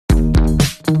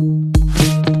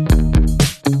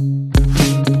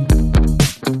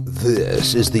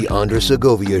This is the Andres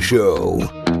Segovia Show.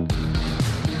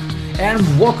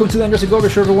 And welcome to the Andres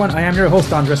Segovia Show, everyone. I am your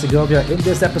host, Andres Segovia. In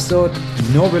this episode,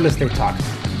 no real estate talk.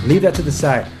 Leave that to the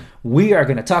side. We are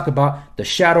going to talk about the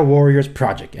Shadow Warriors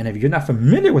Project. And if you're not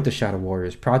familiar with the Shadow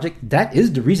Warriors Project, that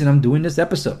is the reason I'm doing this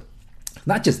episode.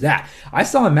 Not just that. I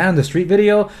saw a man on the street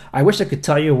video. I wish I could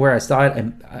tell you where I saw it.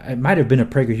 And it might have been a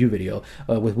PragerU video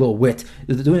with Will Witt.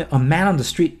 Doing a man on the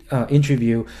street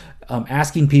interview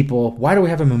asking people, why do we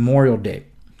have a Memorial Day?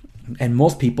 And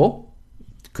most people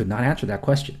could not answer that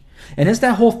question. And it's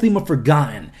that whole theme of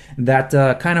forgotten that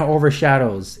kind of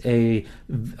overshadows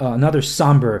another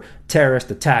somber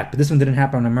terrorist attack. But this one didn't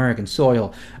happen on American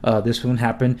soil. This one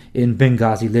happened in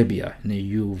Benghazi, Libya.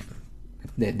 And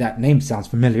that name sounds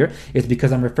familiar. It's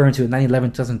because I'm referring to a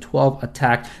 9/11/2012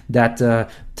 attack that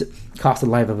cost the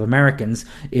life of Americans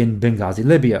in Benghazi,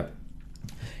 Libya.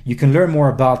 You can learn more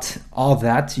about all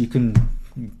that. You can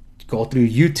go through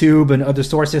YouTube and other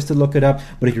sources to look it up.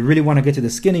 But if you really want to get to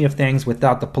the skinny of things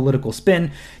without the political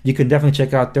spin, you can definitely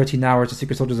check out 13 Hours, The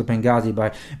Secret Soldiers of Benghazi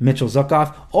by Mitchell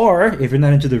Zuckoff. Or if you're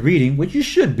not into the reading, which you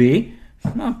should be,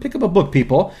 pick up a book,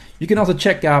 people. You can also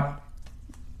check out,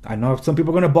 I know some people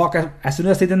are going to balk as soon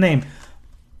as I say the name,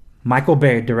 Michael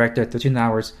Bay directed 13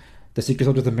 Hours, The Secret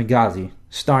Soldiers of Benghazi,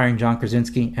 starring John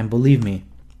Krasinski. And believe me,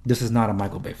 this is not a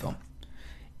Michael Bay film.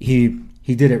 He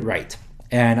did it right.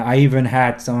 And I even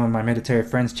had some of my military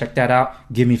friends check that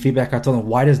out, give me feedback. I told them,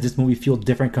 why does this movie feel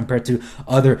different compared to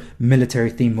other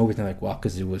military-themed movies? And they're like, well,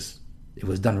 because it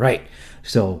was done right.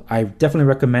 So I definitely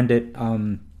recommend it.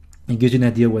 It gives you an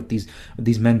idea what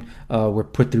these men were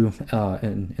put through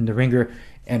in the ringer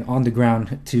and on the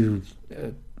ground to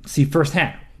see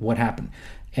firsthand what happened.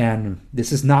 And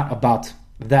this is not about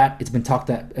that. It's been talked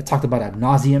about ad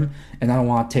nauseum, and I don't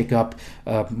want to take up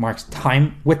Mark's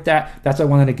time with that. That's why I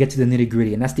wanted to get to the nitty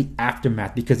gritty, and that's the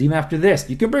aftermath. Because even after this,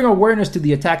 you can bring awareness to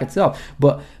the attack itself,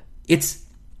 but it's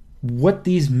what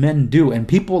these men do, and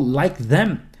people like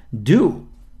them do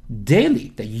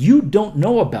daily that you don't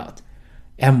know about,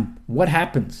 and what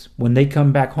happens when they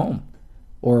come back home,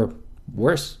 or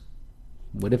worse,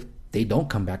 what if they don't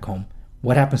come back home?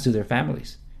 What happens to their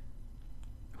families?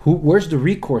 Where's the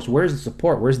recourse? Where's the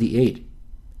support? Where's the aid?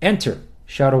 Enter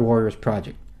Shadow Warriors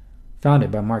Project, founded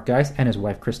by Mark Geist and his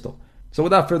wife Crystal. So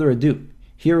without further ado,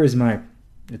 here is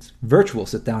it's virtual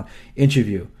sit-down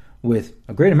interview with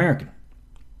a great American,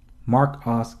 Mark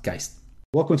Oz Geist.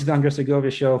 Welcome to the Andres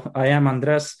Segovia Show. I am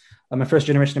Andres. I'm a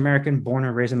first-generation American, born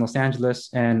and raised in Los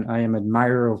Angeles, and I am an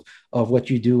admirer of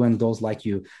what you do and those like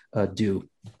you do.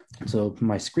 So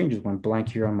my screen just went blank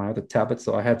here on my other tablet,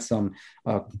 so I had some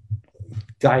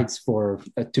guides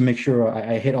to make sure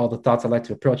I hit all the thoughts I like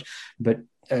to approach. But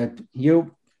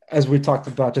you, as we talked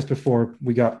about just before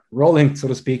we got rolling, so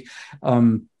to speak,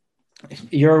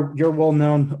 you're well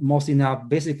known mostly now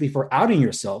basically for outing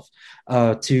yourself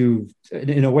to,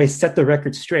 in a way, set the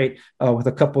record straight with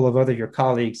a couple of your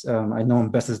colleagues. I know them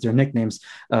best as their nicknames,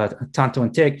 Tanto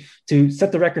and Tig, to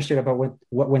set the record straight about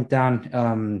what went down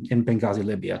in Benghazi,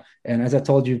 Libya. And as I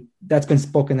told you, that's been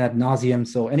spoken ad nauseum.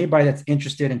 So anybody that's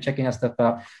interested in checking that stuff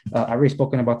out, I've already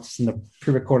spoken about this in the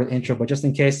pre-recorded intro, but just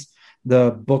in case,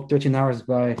 the book 13 Hours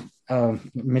by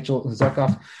Mitchell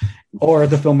Zuckoff, or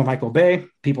the film of Michael Bay,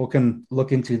 people can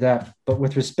look into that. But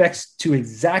with respects to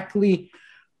exactly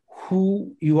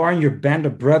who you are and your band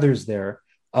of brothers there,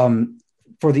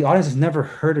 for the audience that's never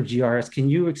heard of GRS, can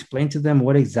you explain to them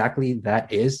what exactly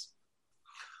that is?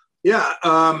 Yeah.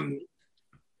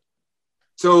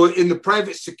 So in the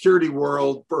private security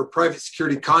world, or private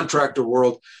security contractor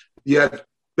world, you have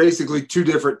basically two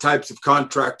different types of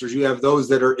contractors. You have those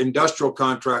that are industrial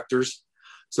contractors.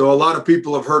 So a lot of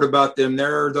people have heard about them.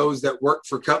 There are those that work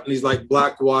for companies like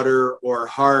Blackwater or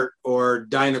Hart or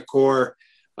Dynacor,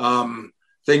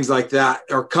 things like that,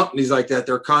 or companies like that.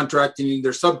 They're contracting,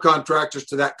 they're subcontractors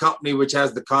to that company which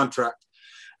has the contract.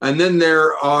 And then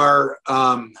there are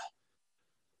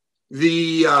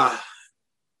the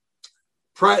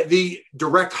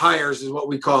direct hires is what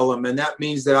we call them. And that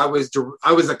means that I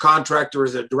was a contractor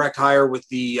as a direct hire with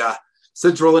the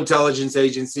Central Intelligence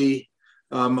Agency.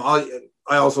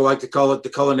 I also like to call it the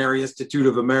Culinary Institute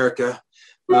of America.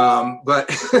 But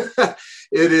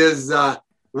it is,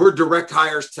 we're direct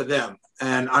hires to them.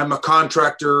 And I'm a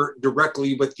contractor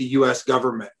directly with the U.S.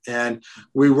 government. And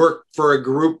we work for a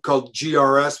group called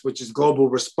GRS, which is Global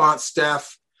Response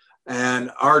Staff.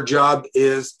 And our job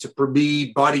is to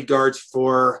be bodyguards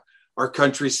for our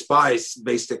country's spies,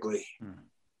 basically.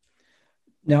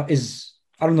 Now,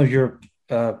 I don't know if you're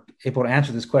able to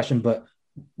answer this question, but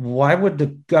why would the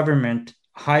government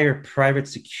hire private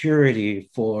security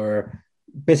for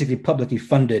basically publicly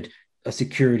funded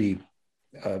security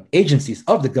agencies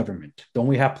of the government? Don't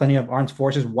we have plenty of armed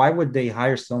forces? Why would they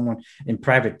hire someone in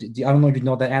private? I don't know if you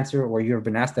know that answer or you've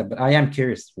been asked that, but I am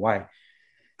curious why.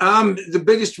 The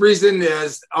biggest reason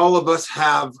is all of us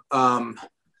have,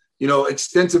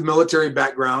 extensive military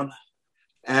background,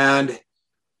 and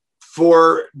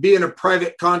for being a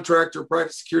private contractor,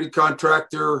 private security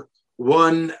contractor,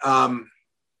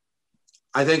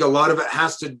 I think a lot of it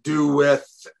has to do with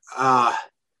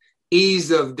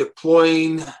ease of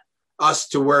deploying us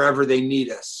to wherever they need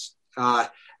us.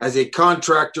 As a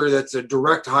contractor that's a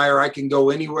direct hire, I can go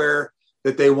anywhere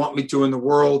that they want me to in the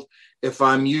world. If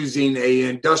I'm using an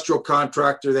industrial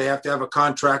contractor, they have to have a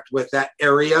contract with that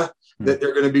area that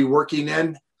they're going to be working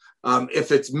in.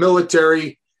 If it's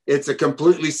military, it's a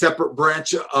completely separate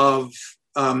branch of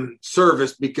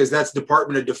service, because that's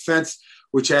Department of Defense,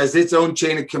 which has its own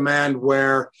chain of command,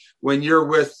 where when you're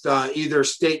with either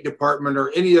State Department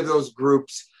or any of those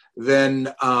groups,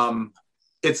 then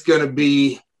it's going to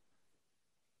be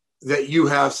that you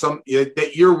have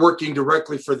that you're working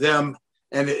directly for them,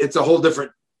 and it's a whole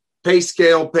different pay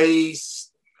scale,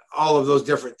 pace, all of those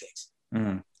different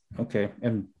things. Okay,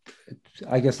 and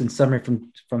I guess in summary,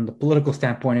 from the political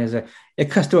standpoint, is that it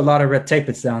cuts to a lot of red tape.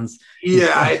 It sounds.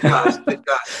 Yeah, it does. It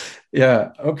does.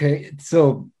 Yeah. Okay.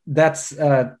 So that's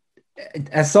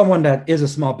as someone that is a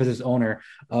small business owner,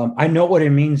 I know what it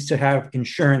means to have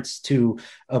insurance to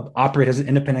operate as an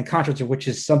independent contractor, which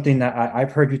is something that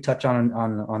I've heard you touch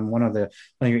on one of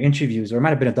your interviews, or it might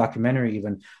have been a documentary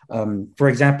even. For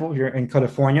example, you're in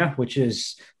California, which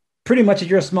is pretty much, if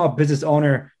you're a small business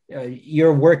owner,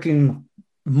 you're working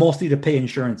mostly to pay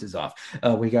insurances off.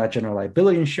 We got general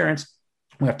liability insurance.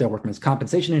 We have to have workman's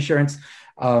compensation insurance.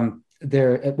 We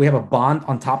have a bond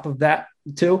on top of that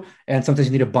too, and sometimes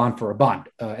you need a bond for a bond.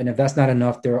 And if that's not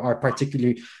enough, there are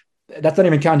that's not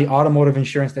even counting the automotive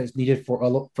insurance that is needed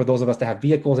for those of us that have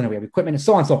vehicles and we have equipment and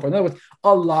so on and so forth. In other words,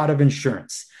 a lot of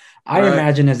insurance. I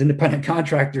imagine as independent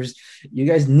contractors, you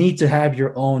guys need to have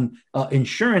your own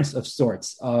insurance of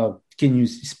sorts. Can you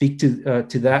speak to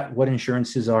that? What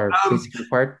insurances are basically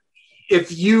required?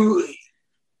 If you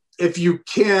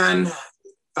can,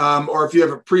 or if you have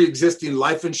a pre-existing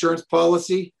life insurance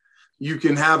policy, you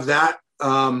can have that.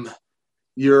 Or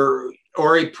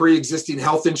a pre-existing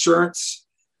health insurance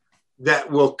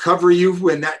that will cover you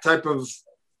in that type of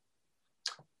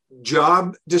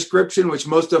job description, which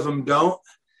most of them don't.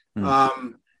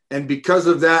 And because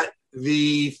of that,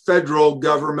 the federal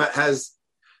government has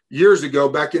years ago,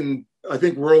 back in, I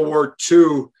think, World War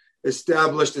II,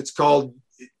 established, it's called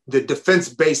the Defense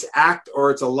Base Act,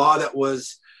 or it's a law that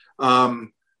was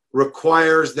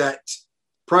requires that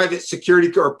private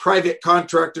security or private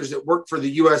contractors that work for the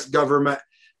U.S. government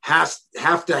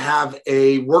have to have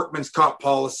a workman's comp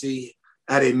policy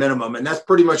at a minimum. And that's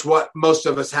pretty much what most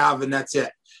of us have. And that's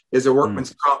it, is a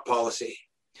workman's comp policy.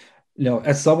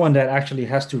 As someone that actually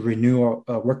has to renew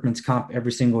a workman's comp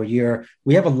every single year,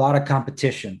 we have a lot of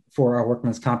competition for our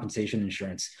workman's compensation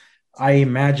insurance. I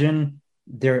imagine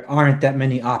there aren't that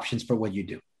many options for what you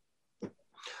do.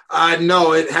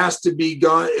 No, it has to be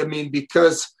gone. I mean,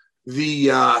 because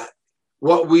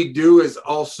what we do is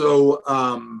also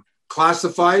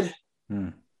classified,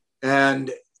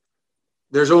 and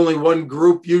there's only one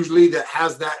group usually that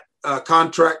has that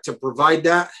contract to provide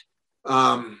that.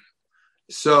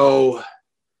 So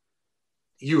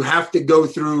you have to go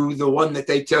through the one that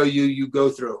they tell you go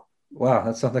through. Wow,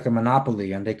 that sounds like a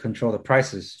monopoly, and they control the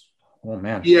prices. Oh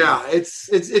man. Yeah, it's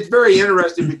very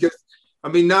interesting because, I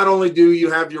mean, not only do you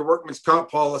have your workman's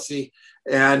comp policy,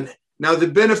 and now the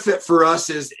benefit for us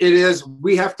is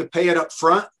we have to pay it up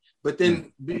front, but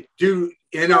then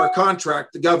in our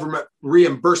contract, the government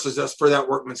reimburses us for that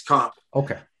workman's comp.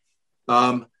 Okay.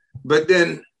 But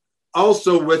then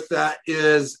also with that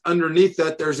is underneath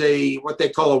that, there's what they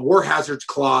call a war hazards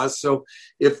clause. So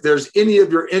if there's any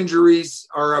of your injuries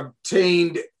are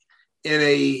obtained in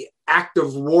a act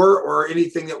of war or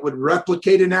anything that would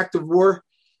replicate an act of war,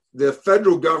 the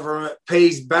federal government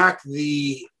pays back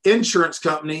the insurance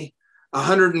company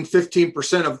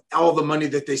 115% of all the money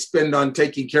that they spend on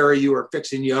taking care of you or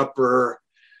fixing you up or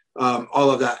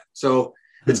all of that. So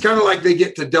it's kind of like they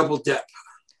get to double dip.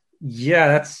 Yeah,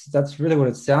 that's really what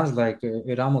it sounds like.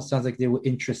 It almost sounds like they would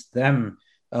interest them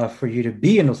for you to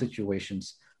be in those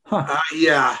situations. Huh.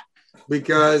 Yeah,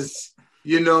 because,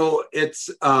 it's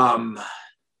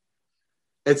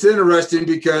interesting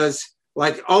because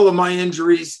like all of my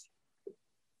injuries,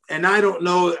 and I don't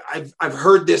know, I've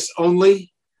heard this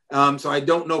only, so I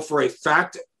don't know for a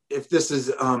fact if this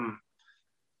is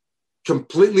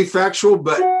completely factual,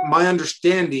 but my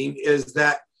understanding is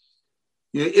that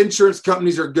insurance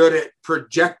companies are good at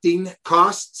projecting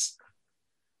costs.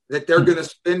 that they're going to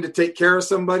spend to take care of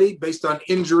somebody based on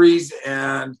injuries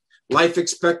and life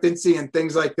expectancy and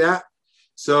things like that.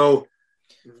 So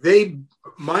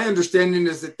my understanding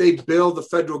is that they bill the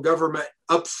federal government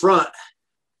up front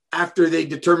after they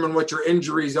determine what your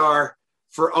injuries are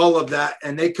for all of that.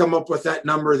 And they come up with that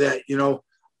number that,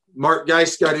 Mark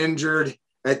Geist got injured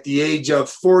at the age of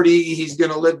 40. He's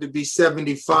going to live to be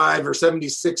 75 or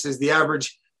 76 is the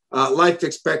average life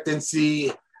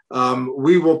expectancy.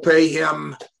 We will pay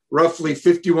him roughly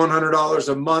 $5,100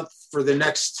 a month for the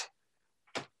next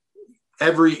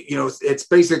it's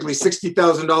basically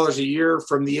 $60,000 a year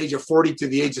from the age of 40 to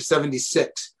the age of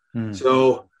 76.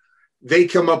 So they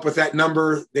come up with that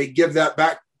number. They give that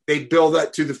back. They bill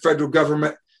that to the federal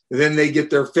government. And then they get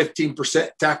their 15%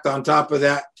 tacked on top of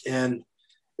that. And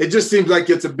it just seems like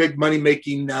it's a big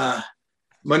money-making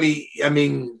money. I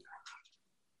mean,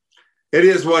 it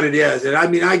is what it is. And I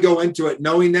mean, I go into it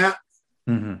knowing that,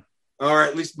 or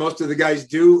at least most of the guys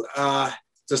do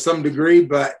to some degree.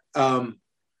 But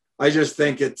I just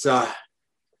think it's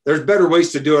there's better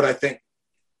ways to do it, I think.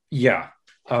 Yeah.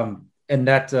 And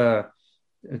that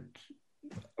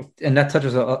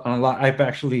touches on a lot. I've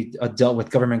actually dealt with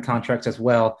government contracts as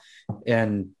well.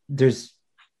 And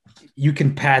you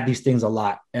can pad these things a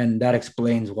lot. And that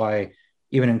explains why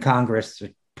even in Congress,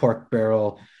 pork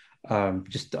barrel,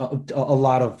 just a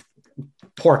lot of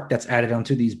pork that's added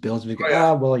onto these bills. We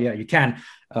go, well, yeah, you can.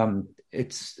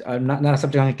 It's not a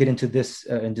subject I'm going to get into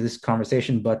this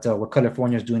conversation, but what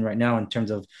California is doing right now in terms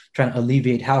of trying to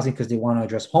alleviate housing because they want to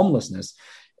address homelessness.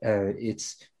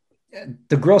 It's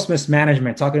the gross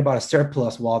mismanagement, talking about a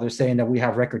surplus while they're saying that we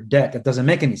have record debt. That doesn't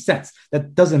make any sense.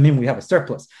 That doesn't mean we have a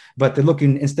surplus, but they're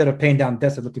looking, instead of paying down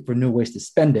debts, they're looking for new ways to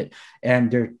spend it.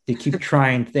 And they keep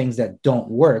trying things that don't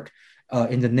work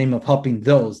in the name of helping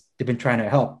those they've been trying to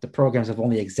help. The programs have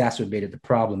only exacerbated the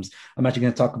problems. I'm actually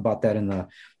going to talk about that in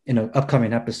an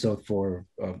upcoming episode for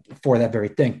that very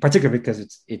thing, particularly because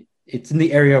it's in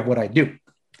the area of what I do.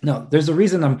 No, there's a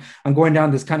reason I'm going down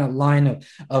this kind of line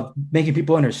of making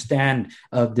people understand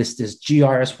this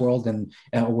GRS world and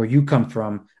where you come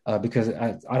from, because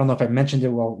I don't know if I mentioned it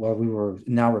while we were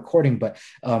now recording, but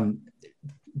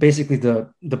basically the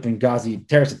Benghazi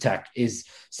terrorist attack is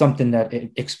something that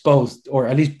it exposed, or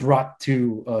at least brought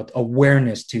to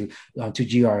awareness to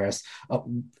GRS.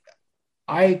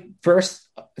 I first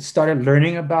started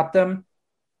learning about them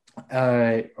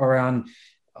around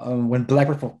when Black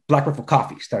Rifle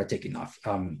Coffee started taking off.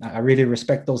 I really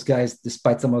respect those guys,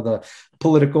 despite some of the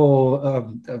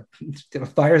political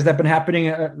fires that have been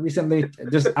happening recently.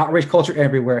 There's outrage culture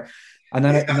everywhere. I'm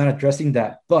not addressing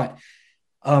that, but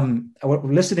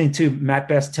listening to Matt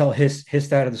Best tell his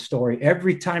side of the story,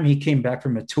 every time he came back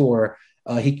from a tour,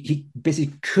 he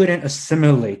basically couldn't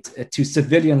assimilate to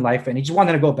civilian life, and he just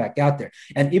wanted to go back out there.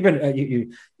 And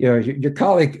even your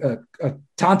colleague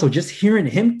Tonto, just hearing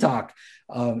him talk,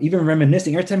 even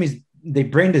reminiscing, every time they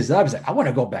bring this up, he's like, I want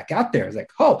to go back out there. It's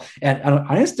like, oh, and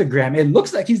on Instagram, it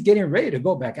looks like he's getting ready to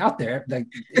go back out there. Like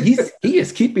he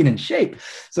is keeping in shape.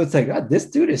 So it's like, God, this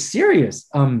dude is serious.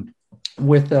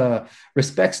 With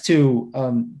respects to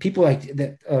people like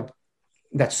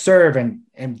that serve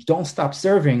and don't stop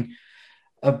serving.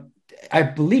 I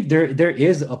believe there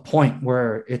is a point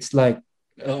where it's like,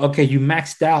 okay, you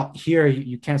maxed out here.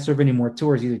 You can't serve any more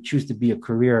tours. You either choose to be a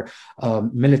career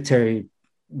military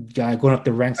guy going up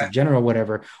the ranks of general,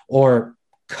 whatever, or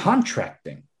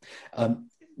contracting.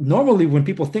 Normally, when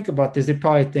people think about this, they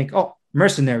probably think, oh,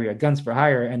 mercenary or guns for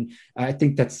hire. And I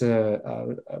think that's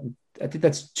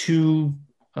too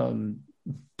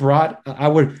broad. I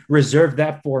would reserve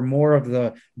that for more of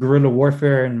the guerrilla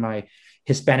warfare in my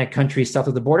Hispanic countries south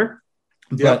of the border.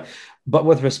 Yeah. But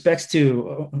with respects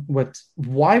to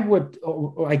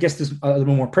I guess this is a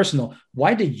little more personal.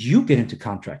 Why did you get into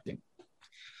contracting?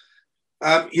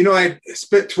 I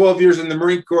spent 12 years in the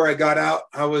Marine Corps. I got out.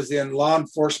 I was in law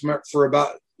enforcement for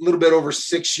about a little bit over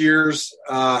 6 years.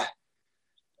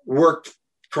 Worked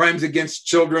crimes against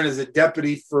children as a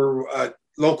deputy for a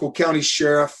local county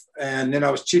sheriff. And then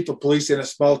I was chief of police in a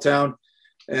small town.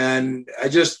 And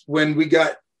when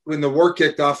the war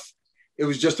kicked off, it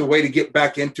was just a way to get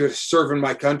back into it, serving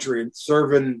my country and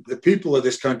serving the people of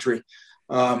this country.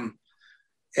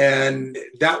 And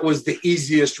that was the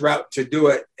easiest route to do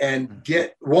it. And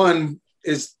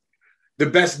is the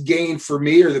best gain for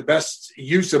me, or the best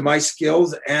use of my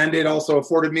skills. And it also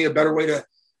afforded me a better way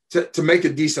to make a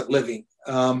decent living.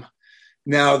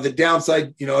 Now the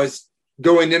downside, is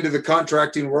going into the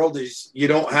contracting world is you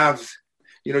don't have,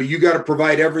 you got to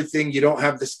provide everything. You don't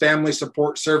have this family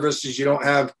support services. You don't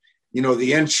have,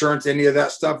 the insurance, any of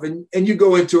that stuff. And you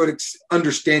go into it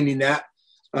understanding that.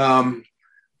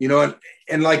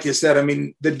 and like you said, I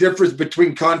mean, the difference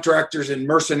between contractors and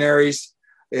mercenaries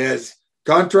is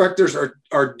contractors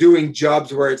are doing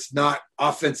jobs where it's not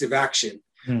offensive action.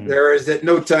 There is at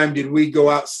no time did we go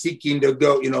out seeking to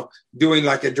go, doing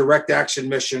like a direct action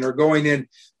mission or going in,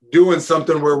 doing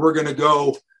something where we're going to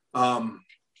go,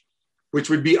 which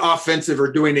would be offensive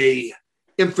or doing a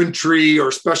infantry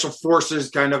or special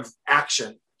forces kind of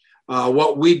action.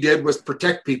 What we did was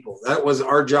protect people. That was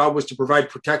our job, was to provide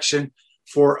protection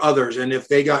for others. And if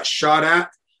they got shot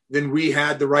at, then we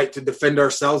had the right to defend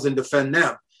ourselves and defend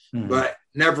them. But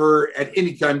never at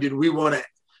any time did we want to,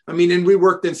 and we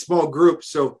worked in small groups.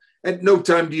 So at no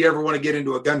time do you ever want to get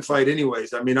into a gunfight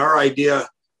anyways. I mean, our idea,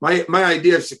 my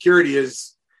idea of security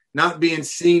is not being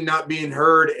seen, not being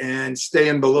heard, and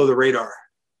staying below the radar.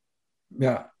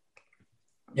 Yeah.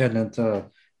 Yeah, that's a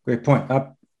great point.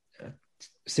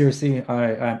 Seriously,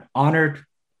 I'm honored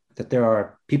that there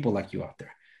are people like you out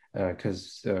there,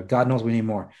 because God knows we need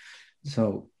more.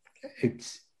 So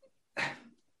it's,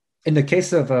 in the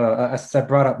case of, as I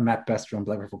brought up Matt Best from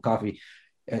Black Rifle Coffee,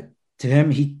 to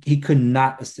him, he could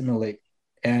not assimilate.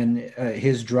 And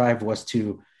his drive was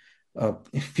to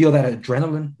feel that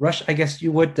adrenaline rush, I guess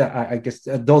you would. I guess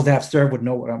those that have served would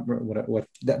know what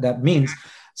that means.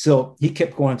 So he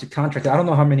kept going to contract. I don't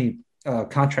know how many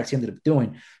contracts he ended up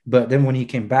doing, but then when he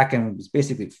came back and was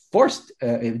basically forced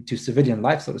into civilian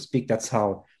life, so to speak, that's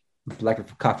how Black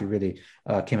Rifle Coffee really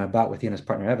came about with he and his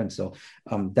partner Evan. So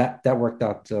that worked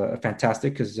out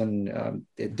fantastic, because then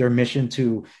their mission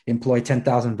to employ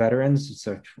 10,000 veterans.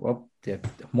 So, well,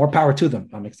 more power to them.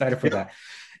 I'm excited for that.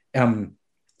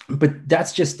 But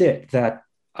that's just it. That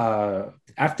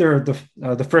after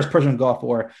the first Persian Gulf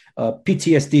War,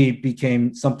 PTSD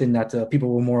became something that people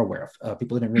were more aware of.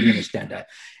 People didn't really understand that.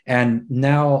 And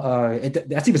now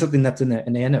that's even something that's in the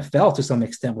NFL to some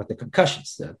extent with the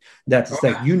concussions. That's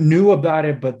like you knew about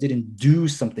it, but didn't do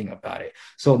something about it.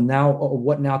 So now,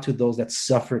 what now to those that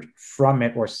suffered from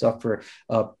it or suffer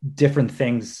different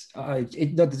things?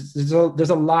 There's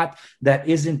a lot that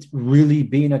isn't really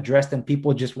being addressed, and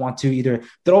people just want to either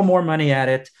throw more money at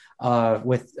it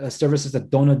with services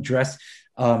that don't address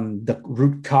the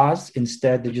root cause.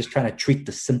 Instead, they're just trying to treat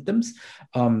the symptoms,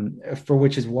 for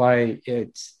which is why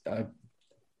it's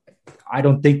I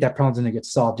don't think that problem's going to get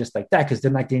solved just like that, because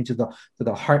they're not getting to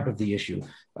the heart of the issue,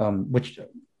 which is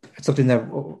something that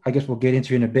I guess we'll get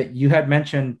into in a bit. You had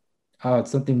mentioned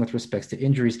something with respects to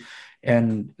injuries,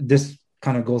 and this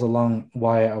kind of goes along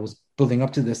why I was building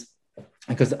up to this,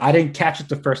 because I didn't catch it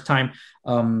the first time.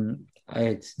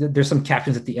 There's some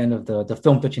captions at the end of the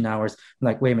film 15 hours. I'm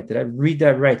like, wait a minute, did I read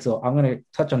that right? So I'm going to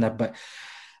touch on that. But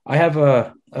I have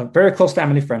a very close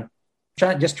family friend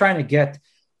trying to get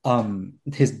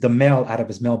the mail out of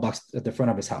his mailbox at the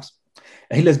front of his house.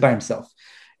 And he lives by himself.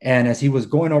 And as he was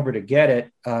going over to get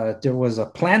it, there was a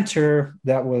planter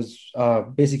that was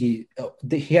basically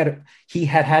he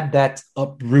had that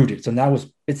uprooted. So now it was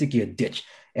basically a ditch.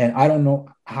 And I don't know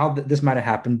how this might have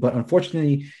happened, but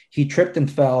unfortunately he tripped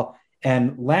and fell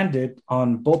and landed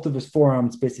on both of his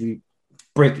forearms, basically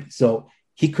breaking. So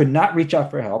he could not reach out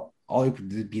for help. All he could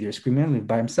do be there screaming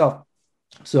by himself.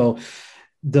 So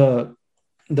the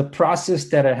process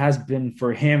that it has been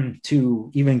for him to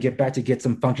even get back to get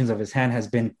some functions of his hand has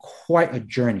been quite a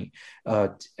journey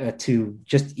to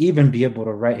just even be able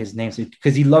to write his name.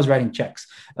 Because he loves writing checks.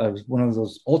 One of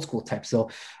those old school types. So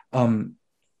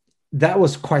that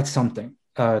was quite something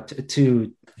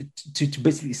to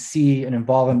basically see and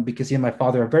involve him, because he and my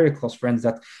father are very close friends.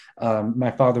 That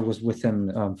my father was with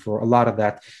him for a lot of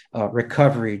that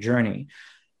recovery journey.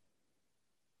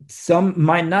 Some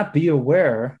might not be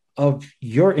aware of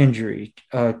your injury.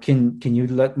 Can you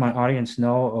let my audience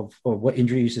know of what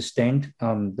injury you sustained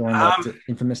during that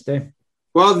infamous day?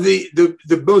 Well,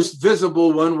 the most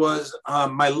visible one was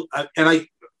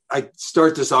I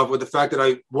start this off with the fact that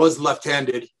I was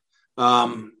left-handed,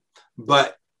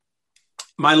 but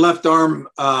my left arm,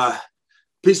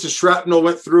 piece of shrapnel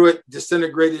went through it,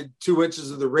 disintegrated 2 inches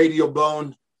of the radial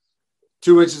bone,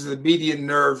 2 inches of the median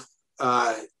nerve,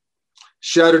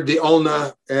 shattered the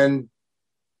ulna, and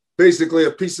basically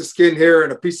a piece of skin here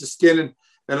and a piece of skin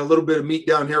and a little bit of meat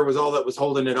down here was all that was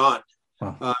holding it on.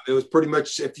 Wow. It was pretty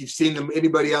much, if you've seen them,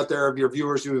 anybody out there of your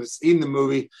viewers who have seen the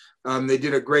movie, they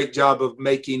did a great job of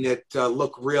making it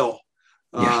look real.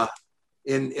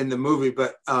 In the movie.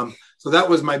 But so that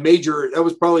was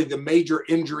probably the major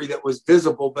injury that was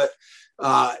visible. But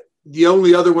the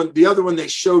other one they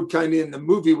showed kind of in the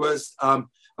movie was I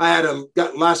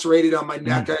got lacerated on my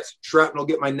neck. I had some shrapnel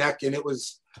get my neck, and it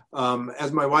was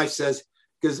as my wife says,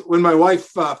 because when my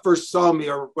wife first saw me,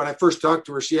 or when I first talked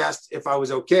to her, she asked if I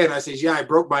was okay, and I said, yeah, I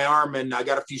broke my arm and I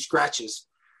got a few scratches.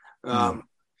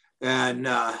 And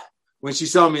when she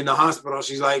saw me in the hospital,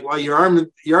 she's like, "Well, your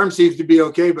arm seems to be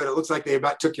okay, but it looks like they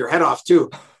about took your head off too."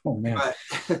 Oh man.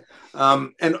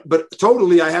 But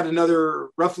totally, I had another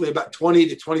roughly about 20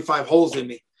 to 25 holes in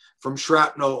me from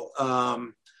shrapnel,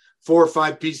 4 or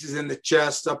 5 pieces in the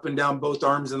chest, up and down both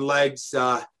arms and legs,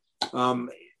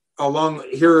 along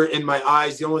here in my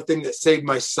eyes. The only thing that saved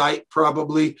my sight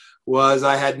probably was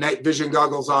I had night vision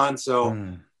goggles on.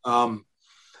 So,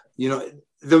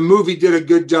 the movie did a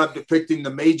good job depicting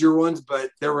the major ones, but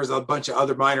there was a bunch of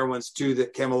other minor ones too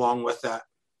that came along with that.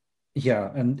 Yeah,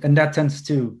 and that tends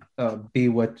to be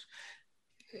what.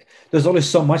 There's only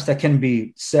so much that can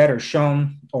be said or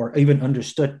shown or even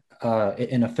understood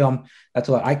in a film. That's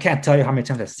why I can't tell you how many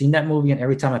times I've seen that movie, and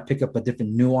every time I pick up a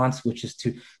different nuance, which is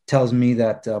tells me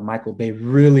that Michael Bay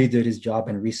really did his job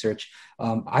in research.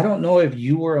 I don't know if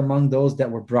you were among those that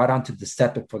were brought onto the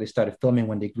set before they started filming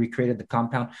when they recreated the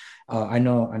compound. I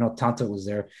know Tanta was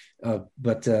there,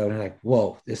 but like,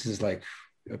 whoa, this is like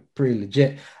pretty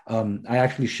legit. I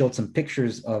actually showed some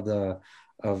pictures of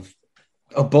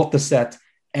both the set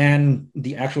and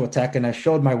the actual attack, and I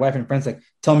showed my wife and friends, like,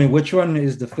 tell me which one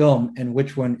is the film and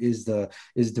which one is the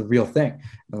real thing.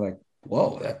 I'm like,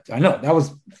 whoa, I know that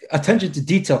was attention to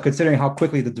detail considering how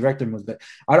quickly the director moves. But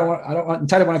I don't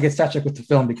entirely want to get sidetracked with the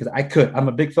film because I'm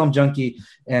a big film junkie,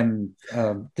 and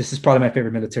this is probably my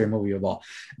favorite military movie of all.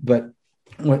 But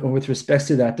with respect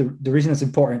to that, the reason it's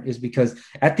important is because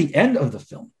at the end of the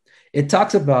film, it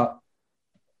talks about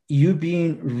you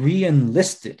being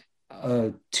re-enlisted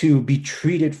to be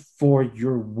treated for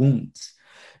your wounds.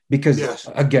 Because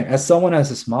again, as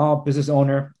a small business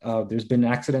owner, there's been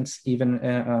accidents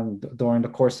even during the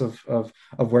course of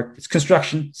work. It's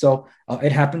construction, so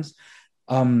it happens.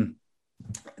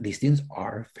 These things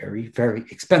are very, very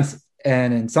expensive.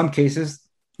 And in some cases,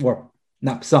 well,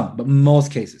 not some, but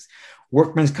most cases,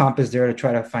 workman's comp is there to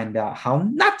try to find out how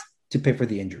not to pay for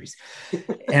the injuries.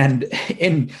 And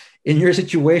in your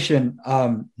situation,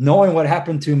 knowing what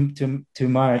happened to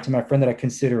my friend that I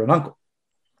consider an uncle,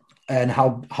 and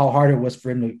how hard it was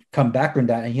for him to come back from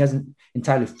that, and he hasn't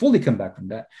entirely fully come back from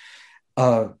that.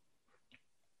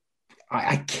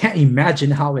 I can't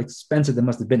imagine how expensive it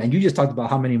must have been. And you just talked about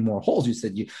how many more holes you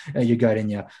said you got in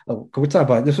you. Can we talk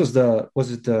about this? Was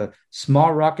it the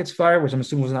small rockets fire, which I'm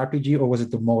assuming was an RPG, or was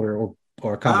it the motor,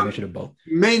 or a combination of both?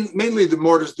 Mainly the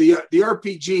mortars. The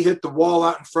RPG hit the wall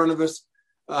out in front of us.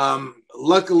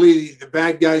 Luckily, the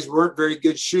bad guys weren't very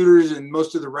good shooters, and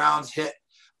most of the rounds hit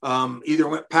either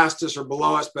went past us or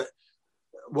below us. But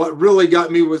what really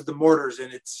got me was the mortars,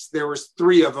 and there was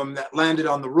 3 of them that landed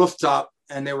on the rooftop,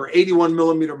 and they were 81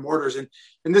 millimeter mortars. And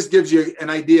this gives you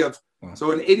an idea of,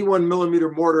 so an 81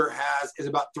 millimeter mortar is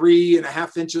about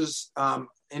 3.5 inches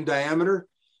in diameter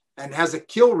and has a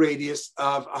kill radius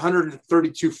of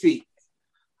 132 feet,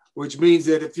 which means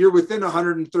that if you're within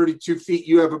 132 feet,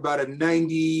 you have about a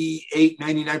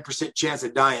 99% chance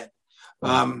of dying.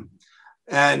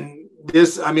 And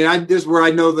this is where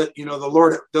I know that,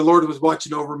 the Lord was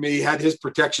watching over me, had his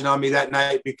protection on me that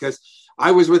night, because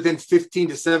I was within 15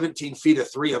 to 17 feet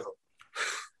of 3 of them.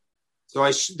 So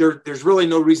there's really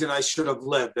no reason I should have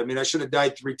lived. I mean, I should have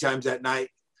died 3 times that night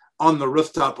on the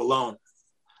rooftop alone.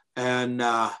 And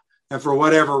for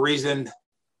whatever reason,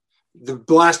 the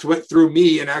blast went through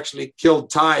me and actually killed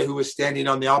Ty, who was standing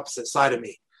on the opposite side of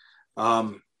me.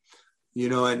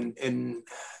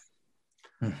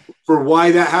 For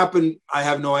why that happened, I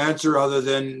have no answer other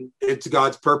than it's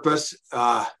God's purpose.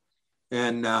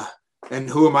 And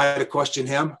who am I to question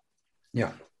him?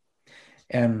 Yeah.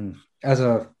 And as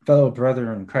a fellow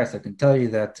brother in Christ, I can tell you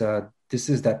that this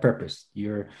is that purpose.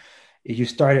 You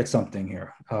started something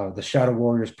here, the Shadow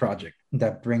Warriors Project,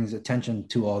 that brings attention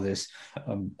to all this.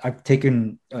 I've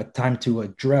taken time to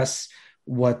address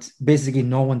what basically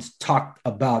no one's talked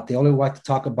about. They only like to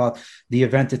talk about the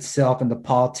event itself and the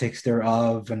politics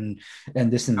thereof and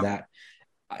this and that.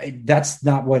 That's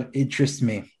not what interests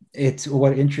me.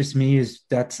 What interests me is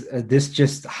that this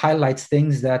just highlights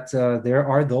things that there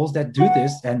are those that do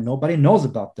this and nobody knows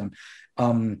about them.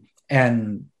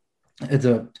 And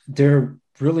there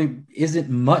really isn't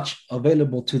much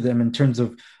available to them in terms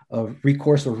of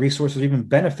recourse or resources, or even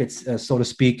benefits, so to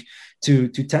speak, to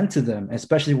tend to them,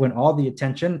 especially when all the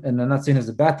attention, and I'm not saying it's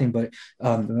a bad thing, but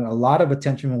a lot of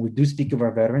attention when we do speak of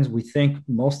our veterans, we think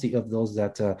mostly of those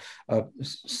that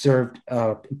served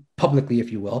publicly, if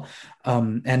you will.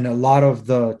 And a lot of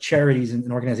the charities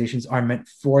and organizations are meant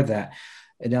for that.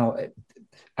 Now,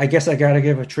 I guess I got to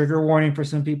give a trigger warning for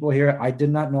some people here. I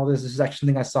did not know this. This is actually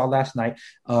something I saw last night.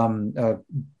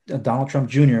 Donald Trump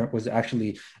Jr. was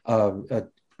actually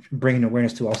bringing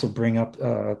awareness to also bring up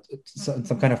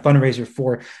some kind of fundraiser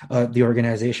for the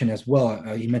organization as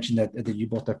well. You mentioned that you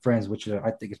both are friends, which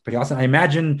I think is pretty awesome. I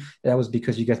imagine that was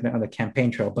because you guys met on the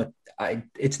campaign trail, but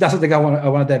it's not something I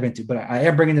want to dive into. But I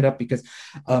am bringing it up because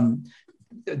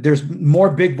there's more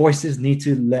big voices need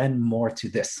to lend more to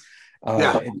this.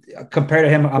 Compared to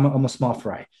him, I'm a small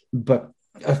fry, but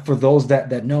for those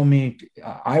that know me,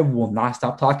 I will not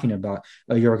stop talking about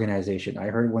your organization. I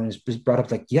heard when it was brought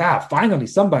up, like, yeah, finally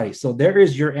somebody. So there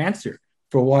is your answer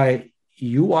for why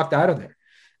you walked out of there.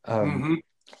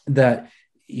 That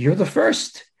you're the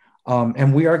first.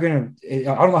 And we are going to,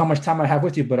 I don't know how much time I have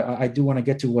with you, but I do want to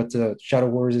get to what Shadow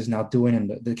Warriors is now doing and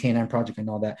the K9 project and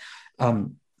all that.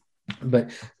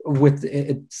 But with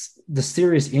it's the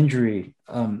serious injury,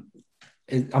 I'm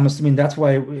assuming that's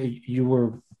why you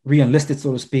were re-enlisted,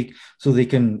 so to speak, so they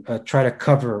can try to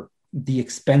cover the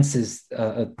expenses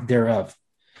thereof.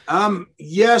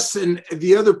 Yes, and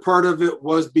the other part of it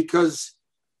was because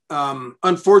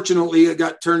unfortunately it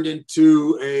got turned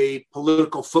into a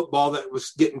political football that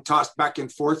was getting tossed back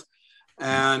and forth,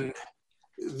 and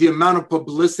the amount of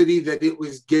publicity that it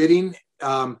was getting,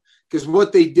 because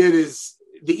what they did is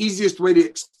the easiest way to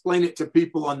explain it to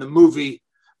people on the movie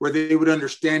where they would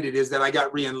understand it is that I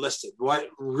got re-enlisted. What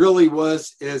it really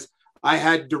was is I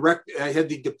had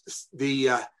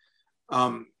the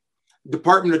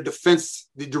Department of Defense,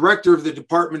 the director of the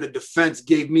Department of Defense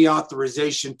gave me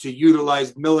authorization to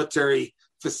utilize military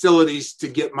facilities to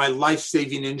get my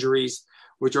life-saving injuries,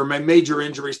 which are my major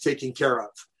injuries, taken care of.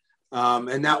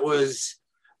 And that was,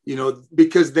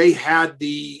 because they had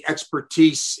the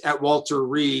expertise at Walter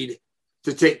Reed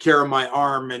to take care of my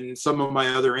arm and some of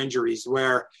my other injuries,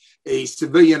 where a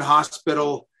civilian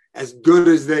hospital, as good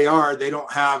as they are, they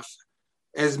don't have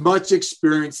as much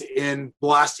experience in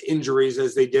blast injuries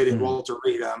as they did at Walter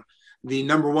Reed. The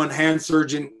number one hand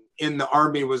surgeon in the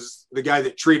Army was the guy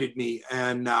that treated me,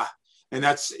 and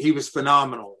he was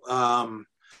phenomenal.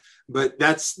 But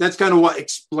that's kind of what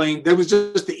explained. That was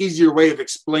just the easier way of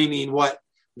explaining what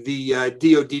the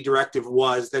DoD directive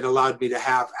was that allowed me to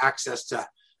have access to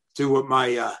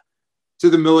my to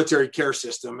the military care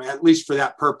system, at least for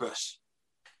that purpose.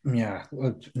 Yeah,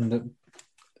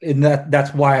 and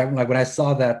that's why, like, when I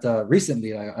saw that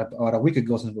recently, about a week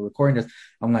ago since we're recording this,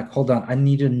 I'm like, hold on, I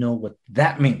need to know what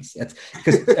that means. It's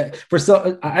because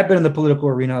I've been in the political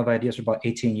arena of ideas for about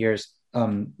 18 years,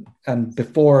 and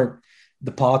before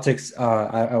the politics,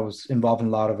 I was involved in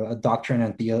a lot of doctrine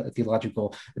and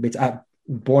theological debates.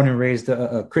 Born and raised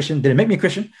a Christian. Didn't make me a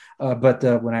Christian, but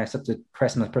when I accepted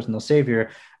Christ as my personal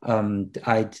savior,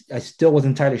 I still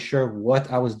wasn't entirely sure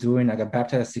what I was doing. I got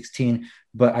baptized at 16,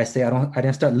 but I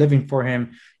didn't start living for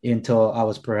him until I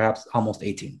was perhaps almost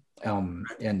 18.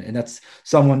 And that's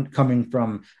someone coming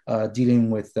from dealing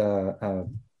with a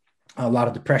lot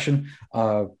of depression.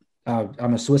 I'm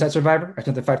a suicide survivor. I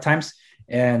attempted 5 times.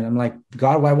 And I'm like,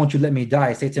 God, why won't you let me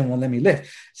die? Satan won't let me live.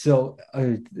 So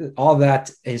all that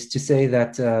is to say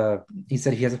that he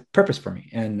said he has a purpose for me.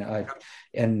 And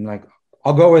like,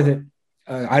 I'll go with it.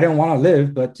 I didn't want to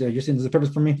live, but you're saying there's a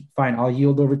purpose for me. Fine, I'll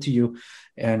yield over to you.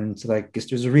 And so, like, guess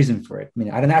there's a reason for it. I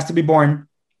mean, I didn't ask to be born,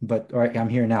 but all right, I'm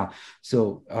here now.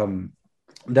 So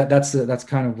that's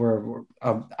kind of where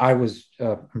I was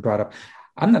brought up.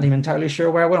 I'm not even entirely sure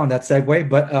where I went on that segue,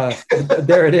 but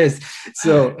there it is.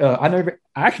 So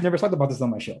I actually never talked about this on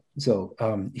my show. So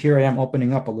here I am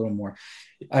opening up a little more.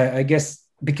 I guess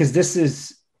because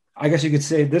I guess you could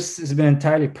say this has been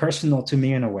entirely personal to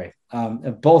me in a way.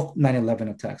 Both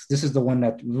 9/11 attacks. This is the one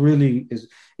that really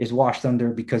is washed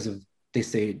under because of, they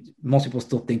say, most people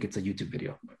still think it's a YouTube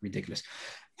video. Ridiculous.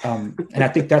 And I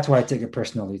think that's why I take it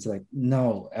personally. It's like,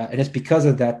 no, and it's because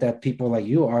of that people like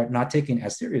you are not taken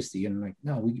as seriously. And like,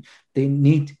 no, they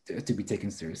need to be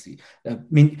taken seriously. I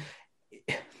mean,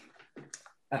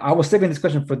 I was saving this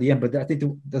question for the end, but I think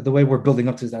the way we're building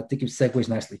up to this, I think it segues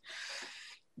nicely.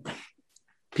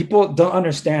 People don't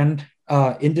understand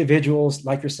individuals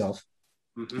like yourself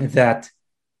that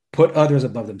put others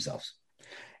above themselves.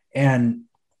 And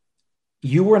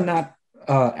you were not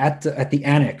at the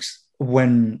annex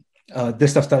when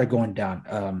this stuff started going down.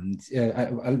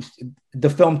 The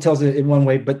film tells it in one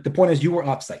way, but the point is you were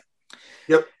off site.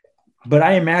 Yep. But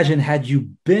I imagine had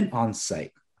you been on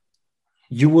site,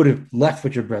 you would have left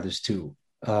with your brothers to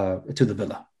the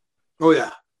villa. Oh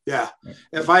yeah. Yeah.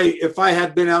 If I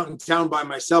had been out in town by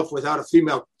myself without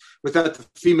the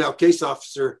female case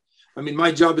officer, I mean,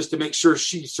 my job is to make sure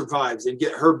she survives and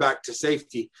get her back to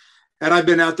safety. Had I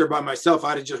been out there by myself,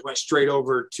 I'd have just went straight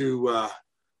over to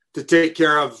take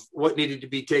care of what needed to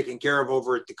be taken care of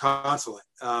over at the consulate.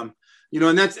 And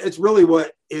it's really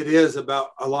what it is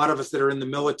about a lot of us that are in the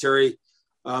military.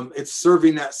 It's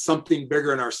serving that something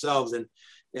bigger in ourselves.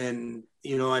 And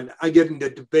I get into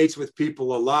debates with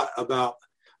people a lot about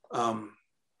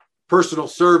personal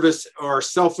service or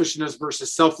selfishness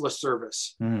versus selfless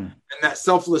service. And that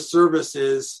selfless service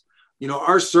is,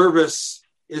 our service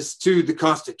is to the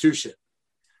Constitution.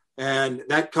 And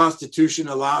that Constitution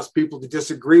allows people to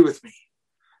disagree with me.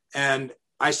 And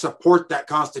I support that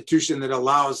Constitution that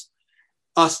allows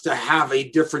us to have a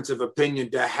difference of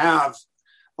opinion, to have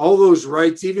all those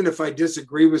rights. Even if I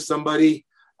disagree with somebody,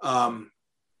 I'm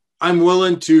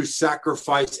willing to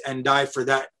sacrifice and die for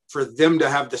that, for them to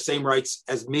have the same rights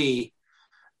as me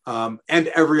and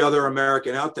every other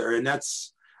American out there. And I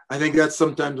think that's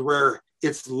sometimes where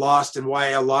it's lost, and why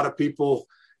a lot of people,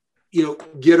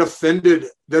 get offended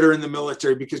that are in the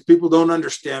military, because people don't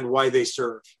understand why they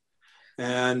serve.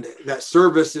 And that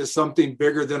service is something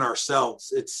bigger than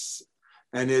ourselves. It's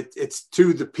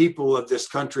to the people of this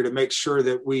country, to make sure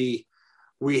that we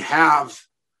have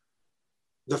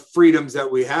the freedoms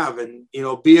that we have. And,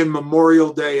 being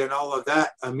Memorial Day and all of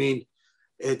that, I mean,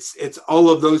 it's all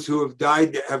of those who have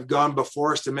died that have gone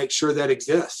before us to make sure that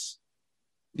exists.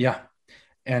 Yeah.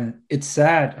 And it's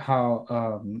sad how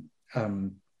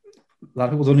a lot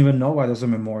of people don't even know why there's a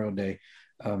Memorial Day.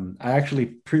 I actually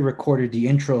pre-recorded the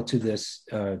intro to this,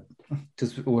 it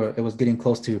was getting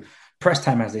close to press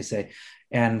time, as they say.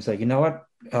 And it's like, you know what?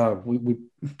 We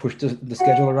pushed the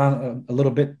schedule around a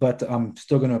little bit, but I'm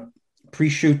still going to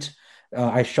pre-shoot.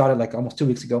 I shot it like almost 2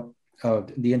 weeks ago.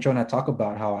 The intro, and I talk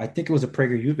about how I think it was a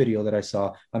PragerU video that I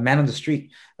saw. A man on the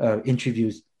street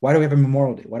interviews, why do we have a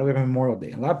Memorial Day? Why do we have a Memorial Day?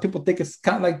 And a lot of people think it's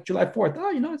kind of like July 4th.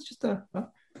 Oh, it's just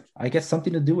I guess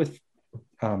something to do with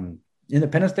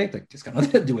Independence Day. Like, it's got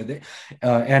nothing to do with it.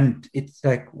 And it's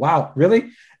like, wow, really?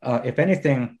 If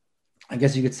anything, I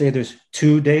guess you could say there's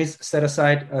 2 days set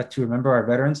aside to remember our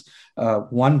veterans.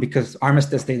 One, because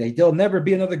Armistice Day, there'll never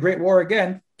be another Great War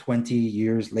again, 20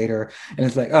 years later. And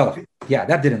it's like, oh, yeah,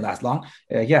 that didn't last long.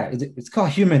 It's called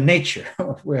human nature.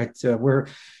 We're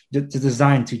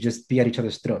designed to just be at each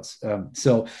other's throats.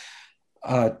 So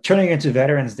turning into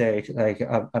Veterans Day, like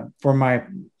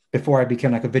before I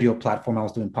became like a video platform, I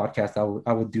was doing podcasts.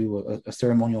 I would do a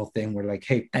ceremonial thing where like,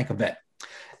 hey, thank a vet.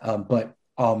 But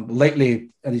lately,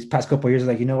 these past couple of years,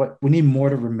 like, you know what, we need more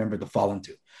to remember the fallen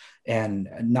to, and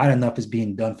not enough is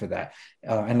being done for that.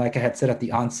 And like I had said at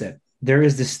the onset, there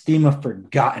is this theme of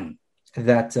forgotten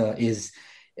that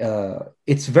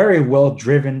it's very well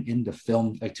driven in the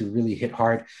film, like to really hit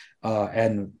hard.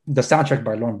 And the soundtrack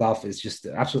by Lorne Balfe is just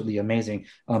absolutely amazing,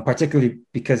 particularly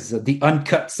because the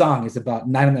uncut song is about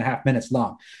 9.5 minutes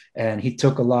long. And he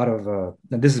took a lot of,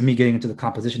 and this is me getting into the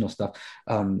compositional stuff.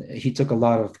 He took a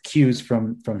lot of cues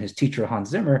from his teacher, Hans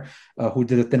Zimmer, who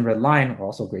did A Thin Red Line,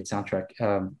 also a great soundtrack,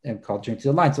 and called Journey to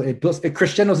the Line. So it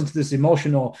crescendos into this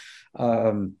emotional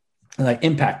like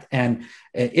impact. And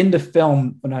in the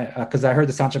film, because I heard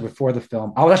the soundtrack before the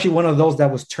film, I was actually one of those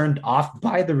that was turned off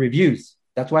by the reviews.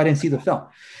 That's why I didn't see the film.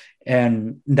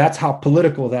 And that's how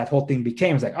political that whole thing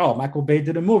became. It's like, oh, Michael Bay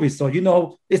did a movie, so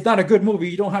it's not a good movie.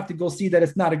 You don't have to go see that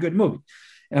it's not a good movie.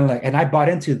 And I bought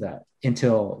into that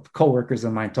until coworkers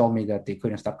of mine told me that they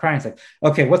couldn't stop crying. It's like,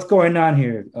 okay, what's going on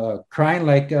here? Crying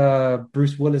like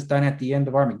Bruce Willis done at the end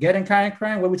of Armageddon, crying?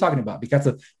 What are we talking about? Because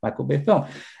of Michael Bay film.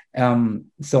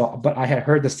 But I had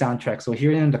heard the soundtrack. So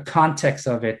hearing in the context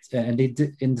of it, and they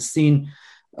did in the scene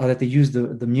that they used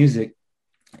the music,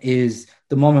 is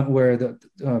the moment where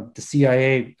the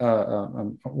CIA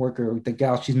worker, the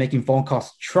gal, she's making phone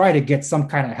calls to try to get some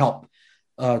kind of help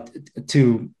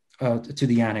to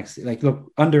the annex. Like,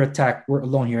 look, under attack, we're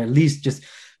alone here. At least just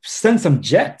send some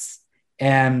jets.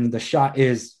 And the shot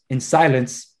is in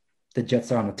silence. The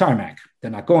jets are on the tarmac.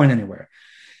 They're not going anywhere.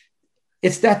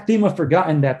 It's that theme of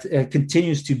forgotten that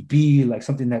continues to be like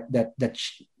something that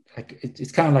like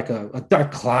it's kind of like a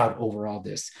dark cloud over all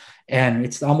this. And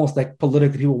it's almost like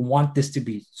politically people want this to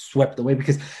be swept away,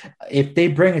 because if they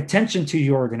bring attention to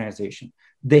your organization,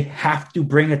 they have to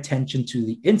bring attention to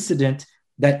the incident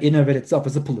that in of it itself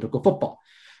is a political football.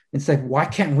 It's like, why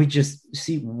can't we just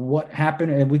see what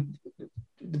happened? And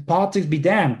the politics be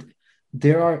damned.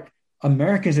 There are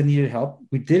Americans that needed help.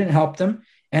 We didn't help them.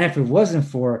 And if it wasn't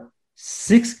for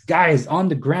 6 guys on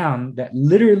the ground that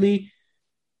literally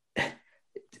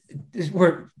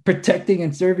were protecting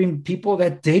and serving people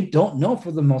that they don't know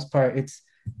for the most part,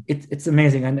 it's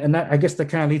amazing. And that, I guess that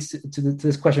kind of leads to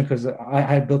this question, because I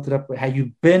had built it up. Had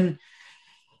you been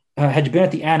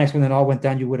at the annex when it all went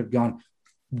down, you would have gone,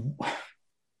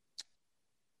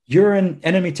 you're in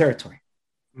enemy territory.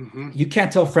 Mm-hmm. You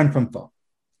can't tell friend from foe.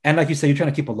 And like you said, you're trying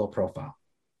to keep a low profile.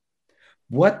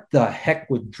 What the heck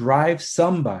would drive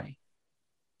somebody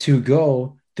to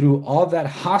go through all that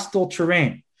hostile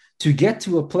terrain to get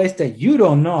to a place that you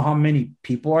don't know how many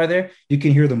people are there. You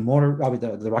can hear the mortar,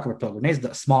 the rocket propelled grenades,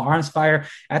 the small arms fire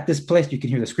at this place. You can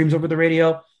hear the screams over the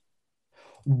radio.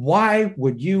 Why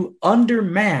would you,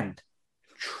 undermanned,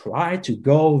 try to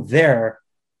go there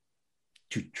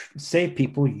to save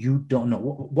people you don't know?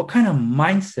 What kind of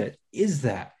mindset is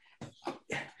that?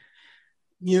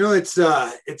 It's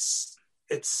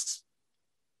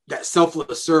that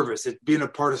selfless service. It's being a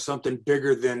part of something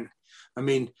bigger than,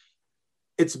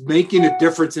 it's making a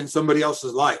difference in somebody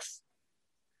else's life.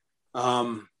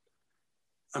 In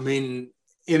a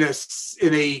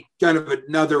kind of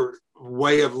another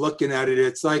way of looking at it,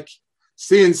 it's like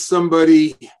seeing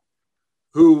somebody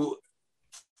who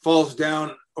falls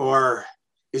down or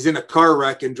is in a car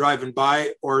wreck and driving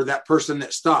by, or that person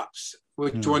that stops.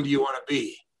 Which one do you want to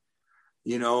be?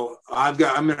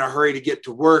 I'm in a hurry to get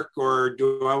to work, or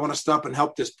do I want to stop and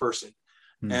help this person?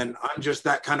 And I'm just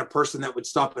that kind of person that would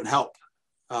stop and help.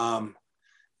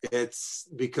 It's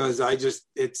because I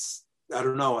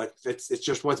don't know. It's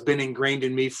just what's been ingrained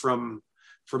in me from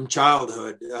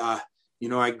childhood.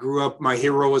 I grew up, my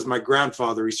hero was my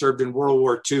grandfather. He served in World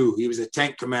War II. He was a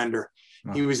tank commander.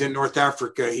 Wow. He was in North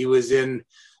Africa. He was in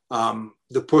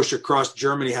the push across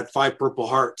Germany, had 5 Purple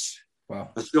Hearts. Wow.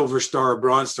 A Silver Star, a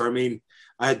Bronze Star. I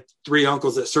had 3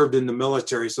 uncles that served in the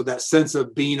military. So that sense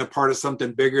of being a part of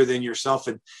something bigger than yourself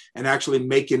and actually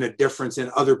making a difference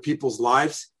in other people's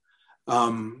lives,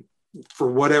 for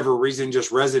whatever reason,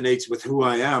 just resonates with who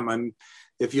I am.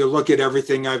 If you look at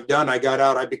everything I've done, I got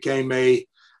out, I became a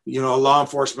law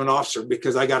enforcement officer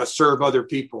because I got to serve other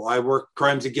people. I worked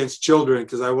crimes against children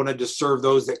because I wanted to serve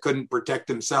those that couldn't protect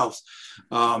themselves.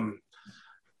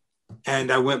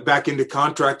 And I went back into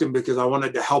contracting because I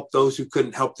wanted to help those who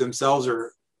couldn't help themselves,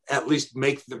 or at least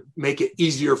make it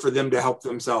easier for them to help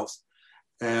themselves.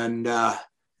 And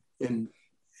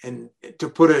to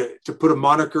put a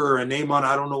moniker or a name on,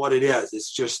 I don't know what it is.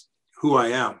 It's just who I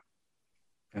am.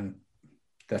 And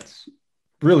that's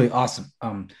really awesome.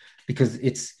 Because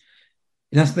it's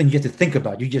not something you get to think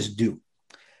about. You just do.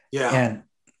 Yeah.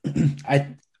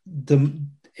 And to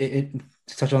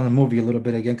touch on the movie a little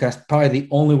bit again, because probably the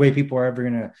only way people are ever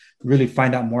going to really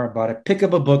find out more about it. Pick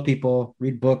up a book, people.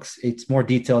 Read books. It's more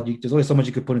detailed. There's only so much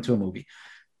you could put into a movie.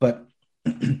 But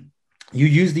you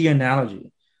use the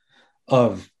analogy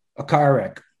of a car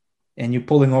wreck and you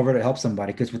pulling over to help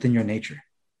somebody because within your nature.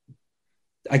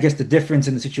 I guess the difference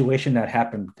in the situation that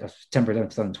happened September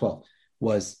 11th, 2012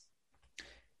 was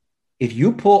if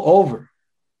you pull over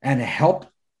and help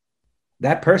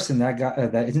that person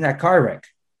that is in that car wreck,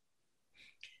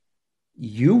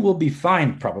 you will be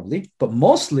fined probably, but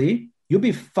mostly you'll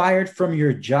be fired from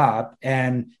your job,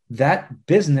 and that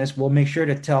business will make sure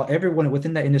to tell everyone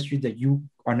within that industry that you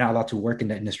are not allowed to work in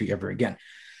that industry ever again.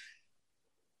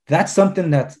 That's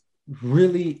something that's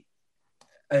really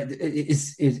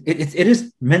it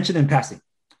is mentioned in passing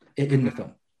in the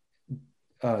film.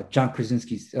 John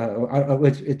Krasinski's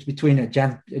it's between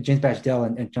James Badge Dale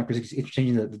and John Krasinski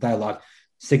exchanging the dialogue.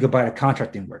 Say goodbye to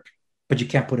contracting work, but you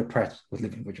can't put a price with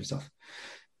living with yourself.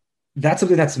 That's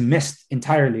something that's missed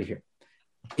entirely here,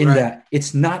 in that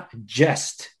it's not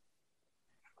just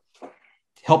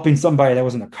helping somebody that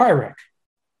was in a car wreck.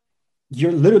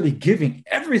 You're literally giving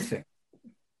everything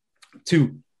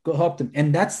to go help them,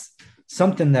 and that's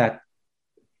something that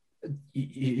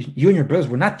you and your brothers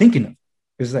were not thinking of.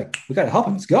 It's like, we got to help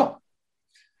them. Let's go.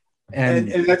 And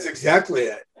that's exactly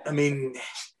it.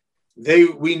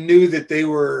 We knew that they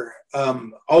were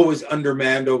always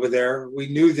undermanned over there. We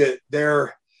knew that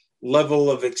their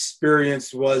level of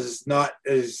experience was not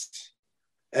as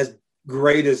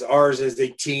great as ours as a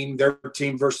team, their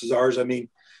team versus ours.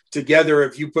 Together,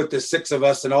 if you put the 6 of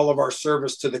us and all of our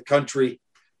service to the country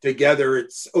together,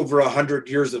 it's over 100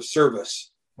 years of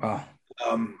service. Wow.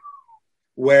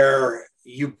 Where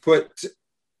you put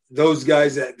those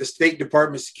guys at the State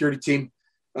Department security team,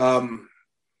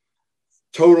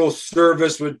 total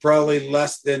service would probably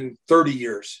less than 30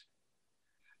 years,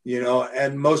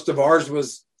 and most of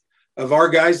our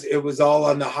guys, it was all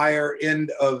on the higher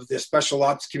end of the special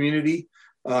ops community.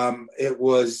 It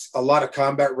was a lot of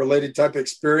combat related type of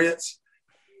experience.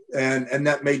 And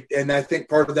I think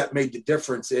part of that made the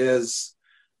difference is,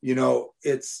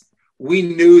 we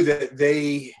knew that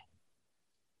they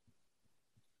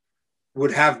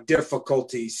would have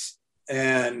difficulties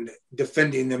and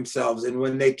defending themselves. And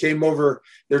when they came over,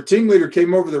 their team leader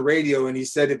came over the radio and he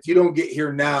said, if you don't get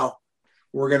here now,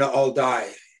 we're going to all die.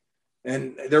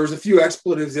 And there was a few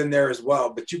expletives in there as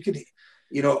well, but you could,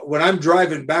 when I'm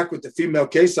driving back with the female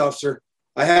case officer,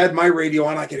 I had my radio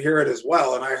on, I could hear it as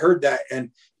well. And I heard that,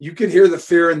 and you could hear the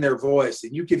fear in their voice,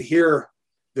 and you could hear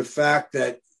the fact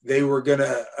that they were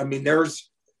gonna. I mean,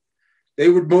 they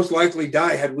would most likely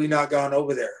die had we not gone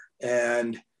over there,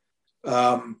 and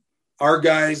our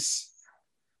guys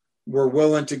were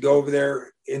willing to go over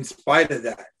there in spite of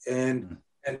that. And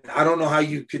I don't know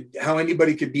how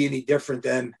anybody could be any different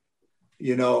than,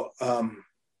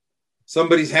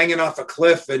 somebody's hanging off a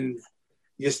cliff and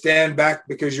you stand back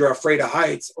because you're afraid of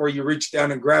heights, or you reach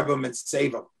down and grab them and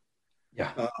save them.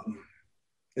 Yeah.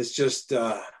 It's just,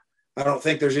 I don't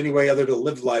think there's any way other to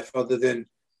live life other than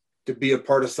to be a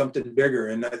part of something bigger.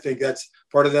 And I think that's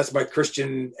my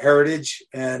Christian heritage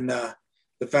and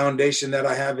the foundation that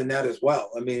I have in that as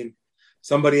well. I mean,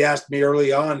 somebody asked me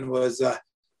early on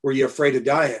were you afraid of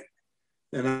dying?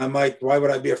 And I'm like, why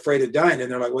would I be afraid of dying?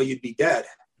 And they're like, well, you'd be dead.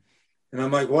 And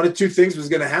I'm like, one of two things was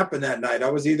going to happen that night. I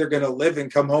was either going to live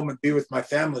and come home and be with my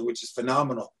family, which is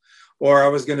phenomenal, or I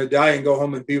was going to die and go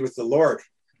home and be with the Lord,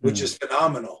 which is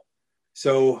phenomenal.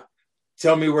 So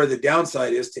tell me where the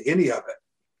downside is to any of it.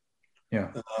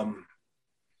 Yeah.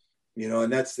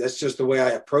 And that's just the way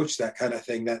I approach that kind of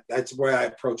thing. That's the way I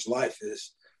approach life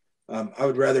is, I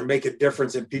would rather make a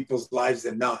difference in people's lives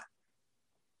than not.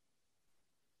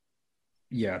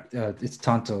 Yeah. It's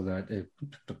Tonto that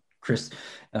Chris,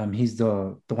 he's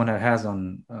the one that has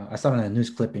on, I saw it in a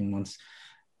news clipping once,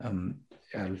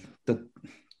 the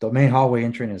main hallway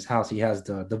entering his house, he has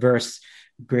the verse,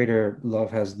 greater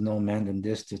love has no man than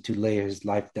this, to lay his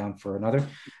life down for another.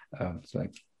 So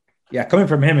like, yeah, coming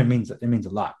from him, it means a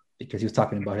lot, because he was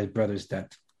talking about his brothers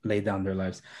that lay down their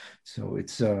lives. So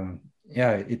it's we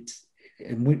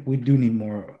do need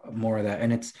more of that.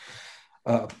 And it's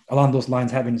along those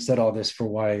lines, having said all this, for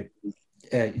why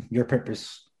your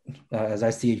purpose, as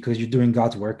I see it, because you're doing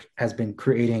God's work, has been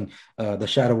creating the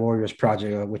Shadow Warriors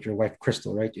project with your wife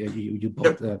Crystal, right? You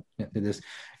both did this,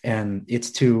 and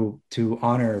it's to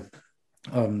honor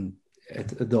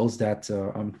those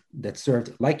that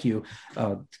served like you,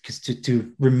 because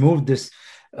to remove this,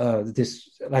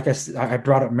 like I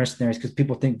brought up mercenaries because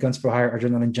people think guns for hire,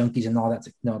 adrenaline junkies, and all that.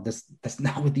 No, that's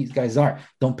not what these guys are.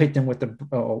 Don't paint them with a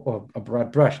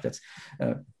broad brush.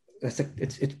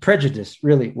 It's prejudice,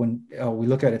 really, when we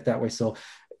look at it that way. So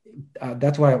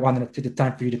that's why I wanted to take the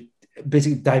time for you to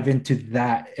basically dive into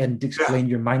that and explain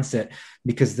your mindset,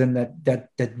 because then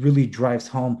that really drives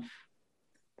home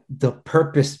the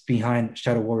purpose behind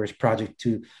Shadow Warriors Project,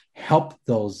 to help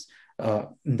those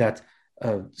that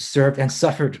served and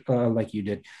suffered like you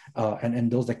did,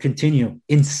 and those that continue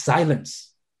in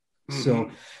silence. So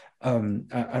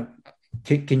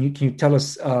can you tell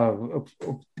us,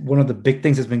 one of the big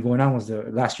things that's been going on was the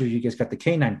last year you guys got the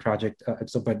Canine Project,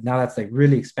 but now that's like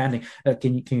really expanding.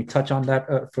 Can you touch on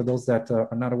that for those that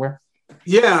are not aware?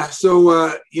 Yeah. So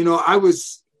I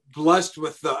was blessed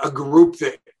with a group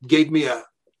that gave me a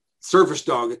service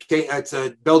dog. It's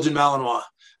a Belgian Malinois,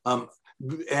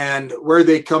 and where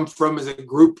they come from as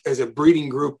a breeding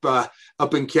group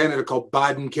up in Canada called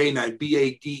Baden Canine,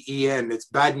 Baden. It's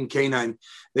Baden Canine.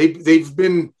 They've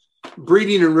been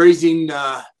breeding and raising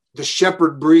the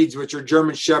shepherd breeds, which are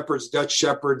German shepherds, Dutch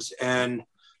shepherds, and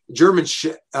German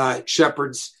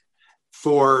shepherds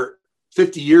for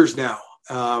 50 years now,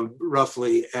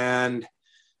 roughly. And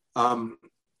since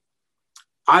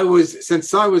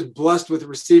I was blessed with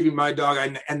receiving my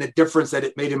dog and the difference that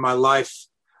it made in my life,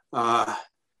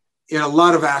 in a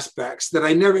lot of aspects that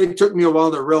it took me a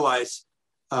while to realize.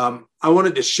 I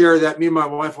wanted to share that. Me and my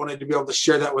wife wanted to be able to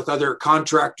share that with other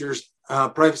contractors,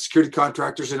 private security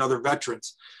contractors, and other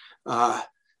veterans,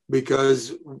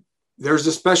 because there's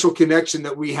a special connection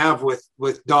that we have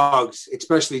with dogs,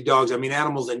 especially dogs. I mean,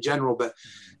 animals in general, but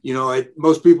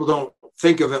most people don't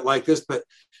think of it like this, but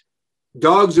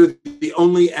dogs are the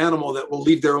only animal that will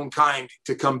leave their own kind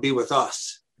to come be with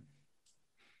us.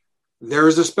 There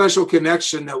is a special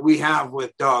connection that we have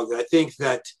with dogs. I think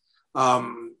that,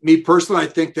 me personally, I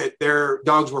think that their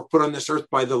dogs were put on this earth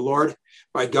by the Lord,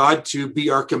 by God, to be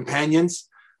our companions.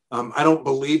 I don't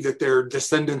believe that they're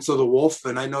descendants of the wolf,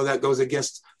 and I know that goes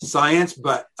against science,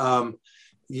 but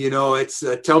it's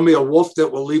tell me a wolf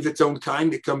that will leave its own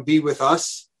kind to come be with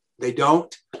us. They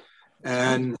don't.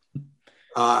 And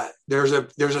there's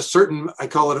a certain, I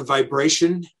call it a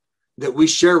vibration, that we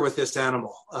share with this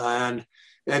animal,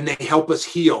 and they help us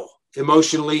heal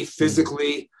emotionally,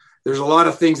 physically. There's a lot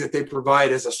of things that they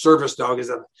provide as a service dog,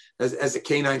 as a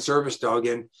canine service dog.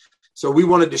 And so we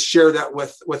wanted to share that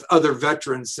with other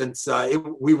veterans, since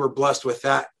we were blessed with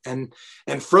that. And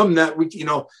from that, we can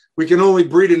only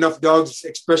breed enough dogs,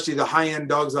 especially the high-end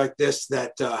dogs like this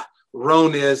that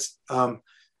Roan is.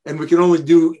 And we can only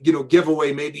give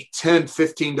away maybe 10,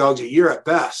 15 dogs a year at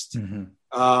best.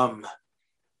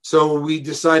 So we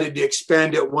decided to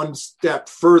expand it one step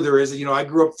further. I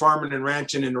grew up farming and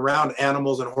ranching and around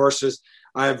animals and horses.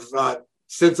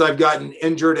 Since I've gotten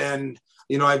injured, and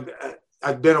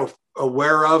I've been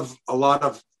aware of a lot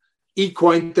of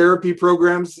equine therapy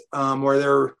programs where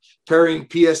they're pairing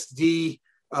PSD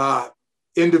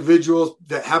individuals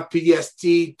that have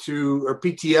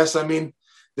PTS,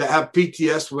 that have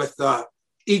PTS with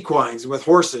equines, with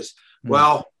horses.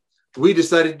 Well, we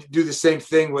decided to do the same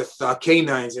thing with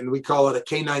canines, and we call it a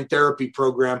canine therapy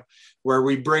program, where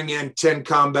we bring in 10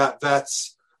 combat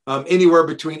vets, anywhere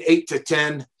between 8 to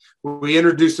 10. We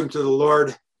introduce them to the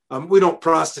Lord. We don't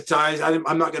proselytize.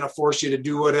 I'm not going to force you to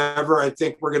do whatever. I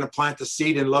think we're going to plant the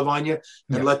seed and love on you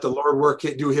and let the Lord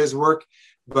do his work.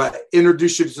 But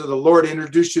introduce you to the Lord,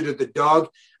 introduce you to the dog,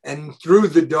 and through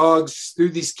the dogs, through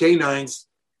these canines,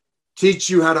 teach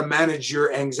you how to manage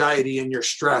your anxiety and your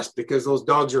stress, because those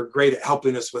dogs are great at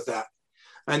helping us with that.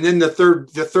 And then the third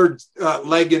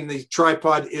leg in the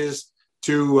tripod is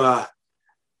to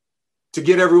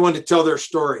get everyone to tell their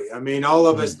story. All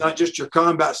of us, not just your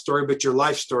combat story, but your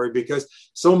life story, because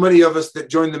so many of us that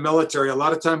join the military, a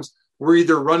lot of times we're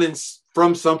either running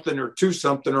from something or to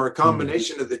something, or a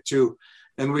combination of the two.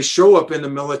 And we show up in the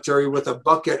military with a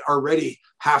bucket already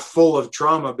half full of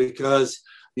trauma, because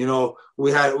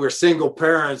we're single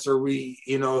parents, or we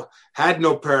had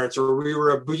no parents, or we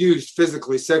were abused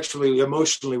physically, sexually,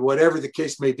 emotionally, whatever the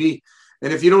case may be.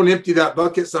 And if you don't empty that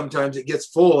bucket, sometimes it gets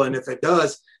full. And if it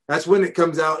does, that's when it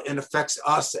comes out and affects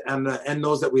us and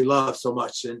those that we love so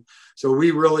much. And so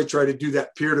we really try to do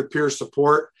that peer-to-peer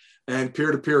support and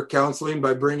peer-to-peer counseling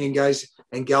by bringing guys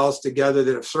and gals together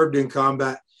that have served in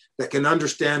combat, that can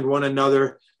understand one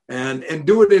another, and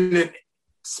do it in a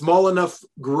small enough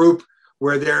group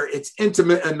where it's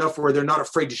intimate enough where they're not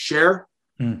afraid to share,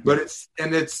 but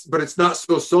it's not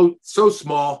so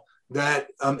small that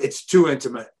it's too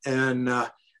intimate. And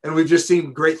we've just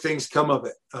seen great things come of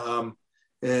it.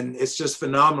 And it's just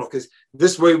phenomenal, because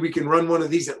this way we can run one of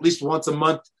these at least once a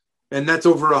month, and that's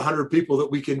over 100 people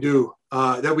that we can do,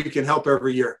 that we can help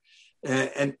every year.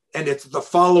 And it's the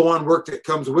follow-on work that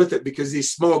comes with it, because these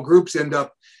small groups end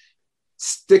up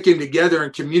sticking together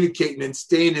and communicating and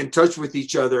staying in touch with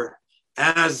each other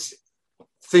as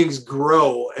things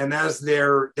grow, and as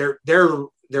their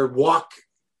walk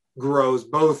grows,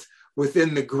 both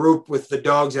within the group with the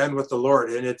dogs and with the Lord.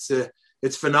 And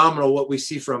it's phenomenal what we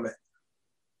see from it.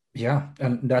 Yeah,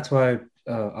 and that's why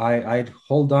I'd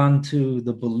hold on to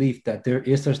the belief that there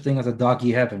is such thing as a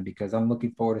doggy heaven, because I'm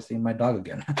looking forward to seeing my dog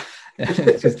again.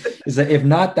 It's that if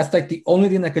not, that's like the only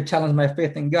thing that could challenge my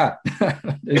faith in God.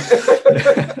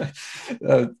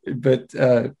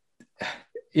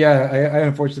 I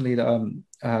unfortunately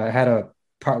had a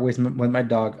part ways with my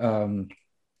dog.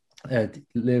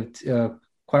 Lived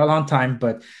quite a long time,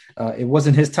 but it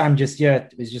wasn't his time just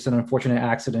yet. It's just an unfortunate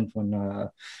accident when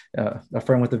a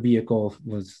friend with a vehicle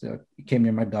came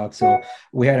near my dog. So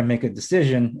we had to make a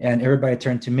decision, and everybody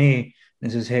turned to me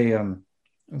and says, "Hey,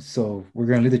 so we're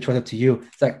going to leave the choice up to you."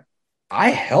 It's like, I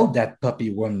held that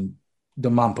puppy when the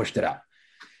mom pushed it out.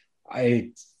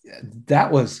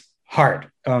 That was hard.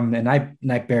 And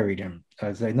I buried him. I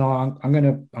was like, no, I'm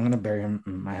gonna bury him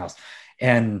in my house.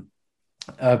 And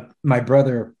my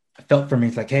brother felt for me.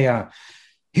 It's like, hey,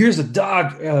 here's a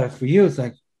dog for you. It's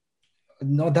like,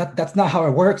 no, that's not how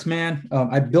it works, man.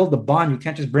 I build a bond. You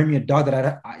can't just bring me a dog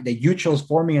that you chose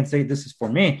for me and say this is for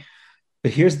me.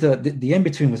 But here's the in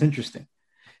between was interesting.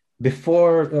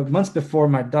 Months before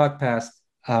my dog passed,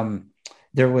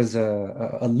 there was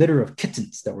a litter of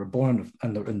kittens that were born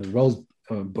in the rose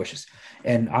bushes,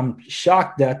 and I'm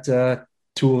shocked that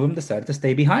two of them decided to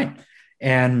stay behind,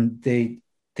 and they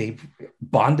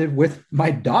bonded with my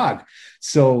dog.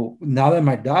 So now that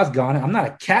my dog's gone, I'm not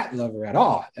a cat lover at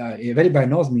all. If anybody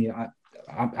knows me,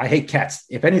 I hate cats.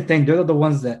 If anything, they're the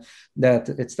ones that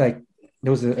it's like,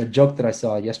 there was a joke that I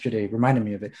saw yesterday, reminded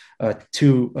me of it.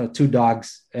 Two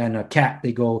dogs and a cat,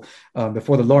 they go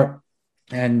before the Lord,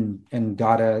 and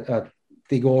God,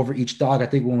 they go over each dog. I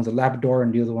think one was a Labrador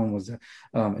and the other one was a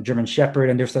German Shepherd.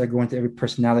 And they started going to every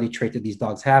personality trait that these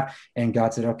dogs have. And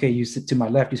God said, okay, you sit to my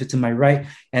left, you sit to my right.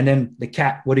 And then the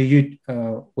cat, what are you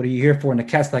here for? And the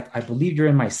cat's like, I believe you're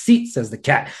in my seat, says the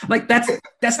cat. I'm like, that's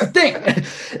the thing.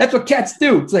 That's what cats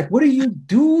do. It's like, what do you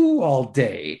do all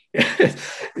day?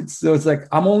 So it's like,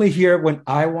 I'm only here when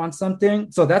I want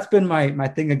something. So that's been my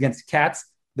thing against cats.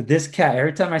 But this cat,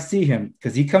 every time I see him,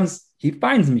 because he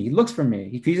finds me, he looks for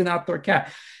me. He's an outdoor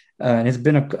cat. And it's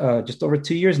been just over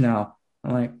 2 years now.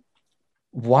 I'm like,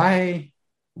 why,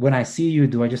 when I see you,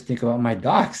 do I just think about my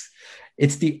dogs?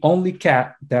 It's the only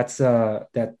cat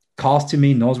that calls to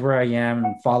me, knows where I am,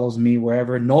 and follows me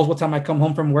wherever, knows what time I come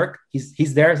home from work.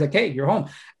 He's there. He's like, hey, you're home.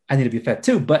 I need to be fed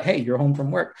too, but hey, you're home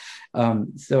from work.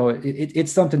 So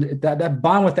it's something that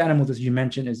bond with animals, as you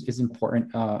mentioned, is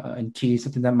important and key.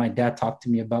 Something that my dad talked to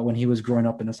me about when he was growing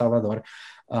up in El Salvador.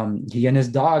 He and his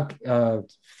dog,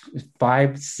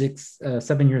 5, 6,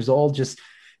 7 years old, just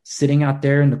sitting out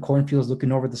there in the cornfields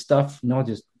looking over the stuff.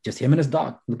 Just him and his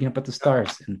dog looking up at the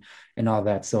stars and all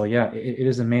that. So yeah, it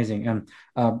is amazing. And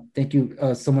thank you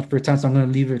so much for your time. So I'm going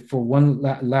to leave it for one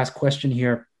last question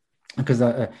here, because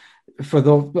for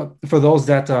those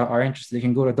that are interested, they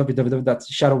can go to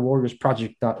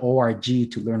www.shadowwarriorsproject.org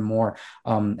to learn more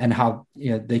and how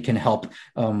they can help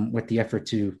with the effort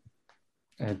to,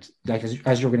 like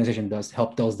as your organization does,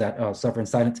 help those that suffer in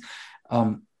silence.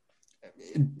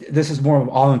 This is more of an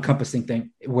all-encompassing thing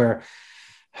where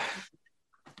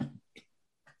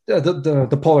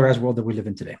the polarized world that we live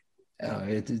in today,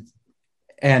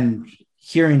 and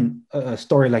hearing a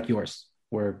story like yours,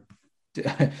 where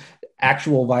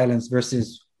actual violence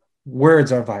versus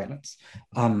words are violence,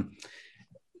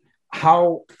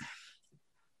 how,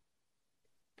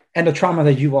 and the trauma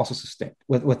that you've also sustained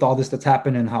with all this that's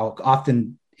happened, and how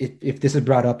often if this is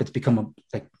brought up, it's become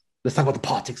like, let's talk about the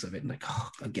politics of it, like,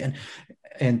 again.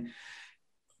 And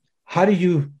how do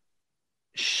you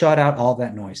shut out all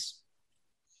that noise?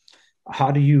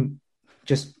 How do you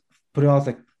just put it off,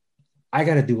 like, I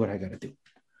got to do what I got to do?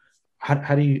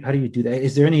 How do you do that?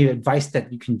 Is there any advice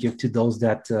that you can give to those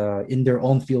that in their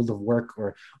own field of work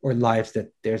or lives,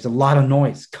 that there's a lot of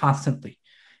noise constantly,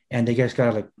 and they just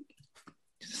gotta like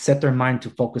set their mind to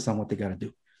focus on what they gotta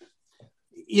do?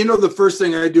 The first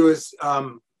thing I do is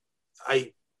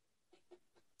I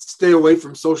stay away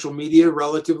from social media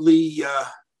relatively,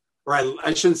 or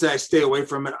I shouldn't say I stay away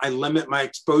from it. I limit my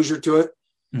exposure to it.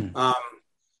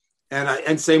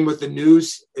 And same with the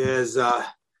news is,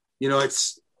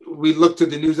 we look to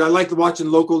the news. I like watching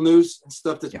local news and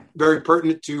stuff that's very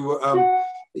pertinent to,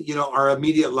 our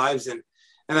immediate lives. And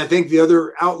I think the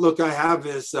other outlook I have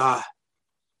is I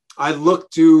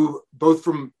look to both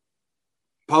from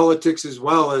politics as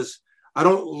well as, I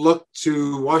don't look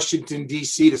to Washington,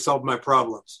 D.C. to solve my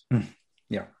problems.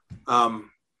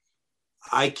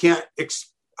 I can't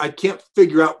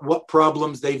figure out what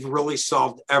problems they've really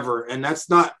solved ever. And that's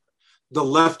not the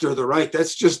left or the right.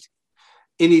 That's just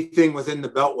anything within the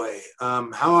Beltway.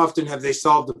 How often have they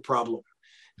solved the problem?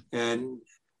 And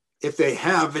if they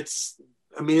have, it's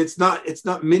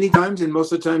not many times, and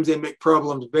most of the times they make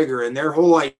problems bigger. And their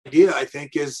whole idea, I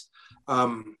think, is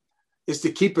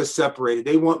to keep us separated.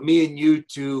 They want me and you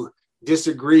to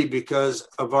disagree because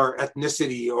of our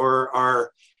ethnicity or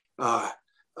our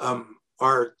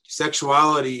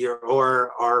sexuality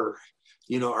or our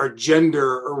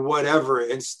gender or whatever,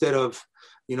 instead of,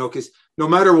 because no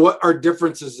matter what our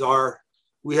differences are,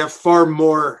 we have far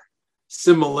more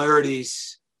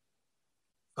similarities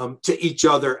to each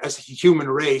other as a human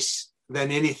race than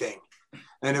anything.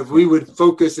 And if we would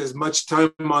focus as much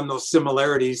time on those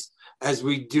similarities as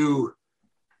we do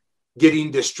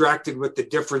getting distracted with the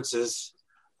differences,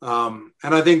 and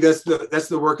I think that's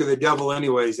the work of the devil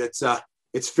anyways.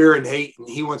 It's fear and hate, and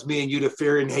he wants me and you to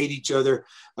fear and hate each other,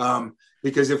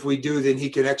 because if we do, then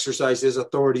he can exercise his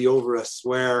authority over us,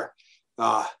 where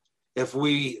if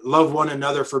we love one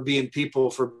another for being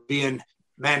people, for being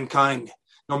mankind,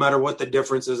 no matter what the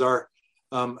differences are.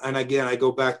 And again, I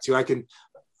go back to, I can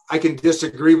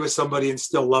disagree with somebody and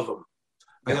still love them.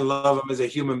 I can love them as a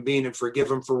human being and forgive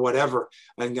them for whatever.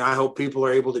 And I hope people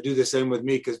are able to do the same with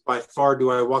me, because by far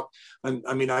do I walk. I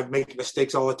make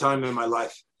mistakes all the time in my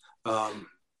life.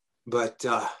 But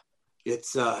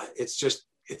it's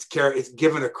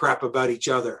giving a crap about each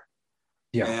other.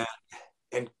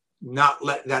 And not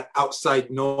let that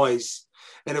outside noise.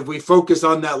 And if we focus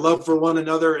on that love for one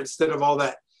another instead of all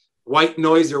that white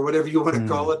noise or whatever you want to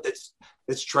call it,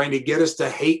 that's trying to get us to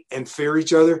hate and fear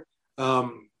each other,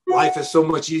 life is so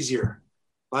much easier.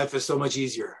 Life is so much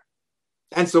easier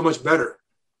and so much better.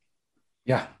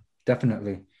 Yeah,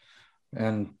 definitely.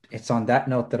 And it's on that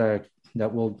note that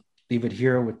we'll leave it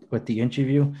here with the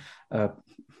interview.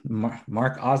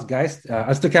 Mark Oz Geist.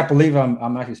 I still can't believe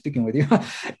I'm actually speaking with you.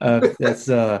 It's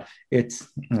an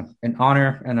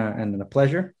honor and a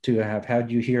pleasure to have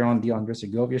had you here on the Andres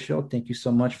Segovia Show. Thank you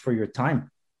so much for your time.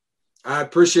 I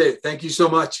appreciate it. Thank you so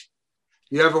much.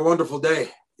 You have a wonderful day.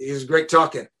 It was great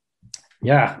talking.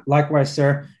 Yeah, likewise,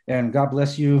 sir. And God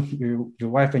bless you,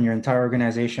 your wife, and your entire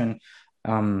organization.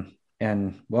 I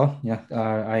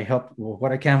help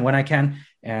what I can when I can,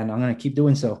 and I'm going to keep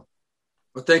doing so.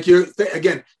 Well, thank you.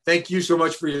 Again, thank you so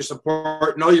much for your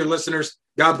support, and all your listeners.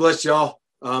 God bless y'all.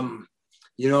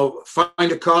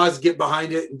 find a cause, get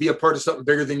behind it, and be a part of something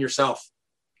bigger than yourself.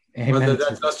 Amen. Whether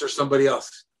that's us or somebody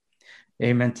else.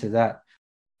 Amen to that.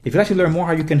 If you'd like to learn more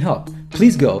how you can help,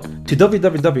 please go to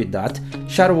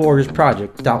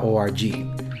www.shadowwarriorsproject.org.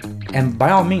 And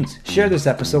by all means, share this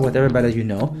episode with everybody that you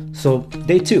know so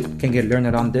they too can get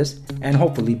learned on this and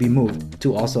hopefully be moved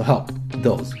to also help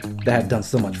those that have done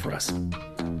so much for us.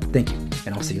 Thank you,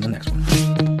 and I'll see you in the next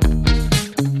one.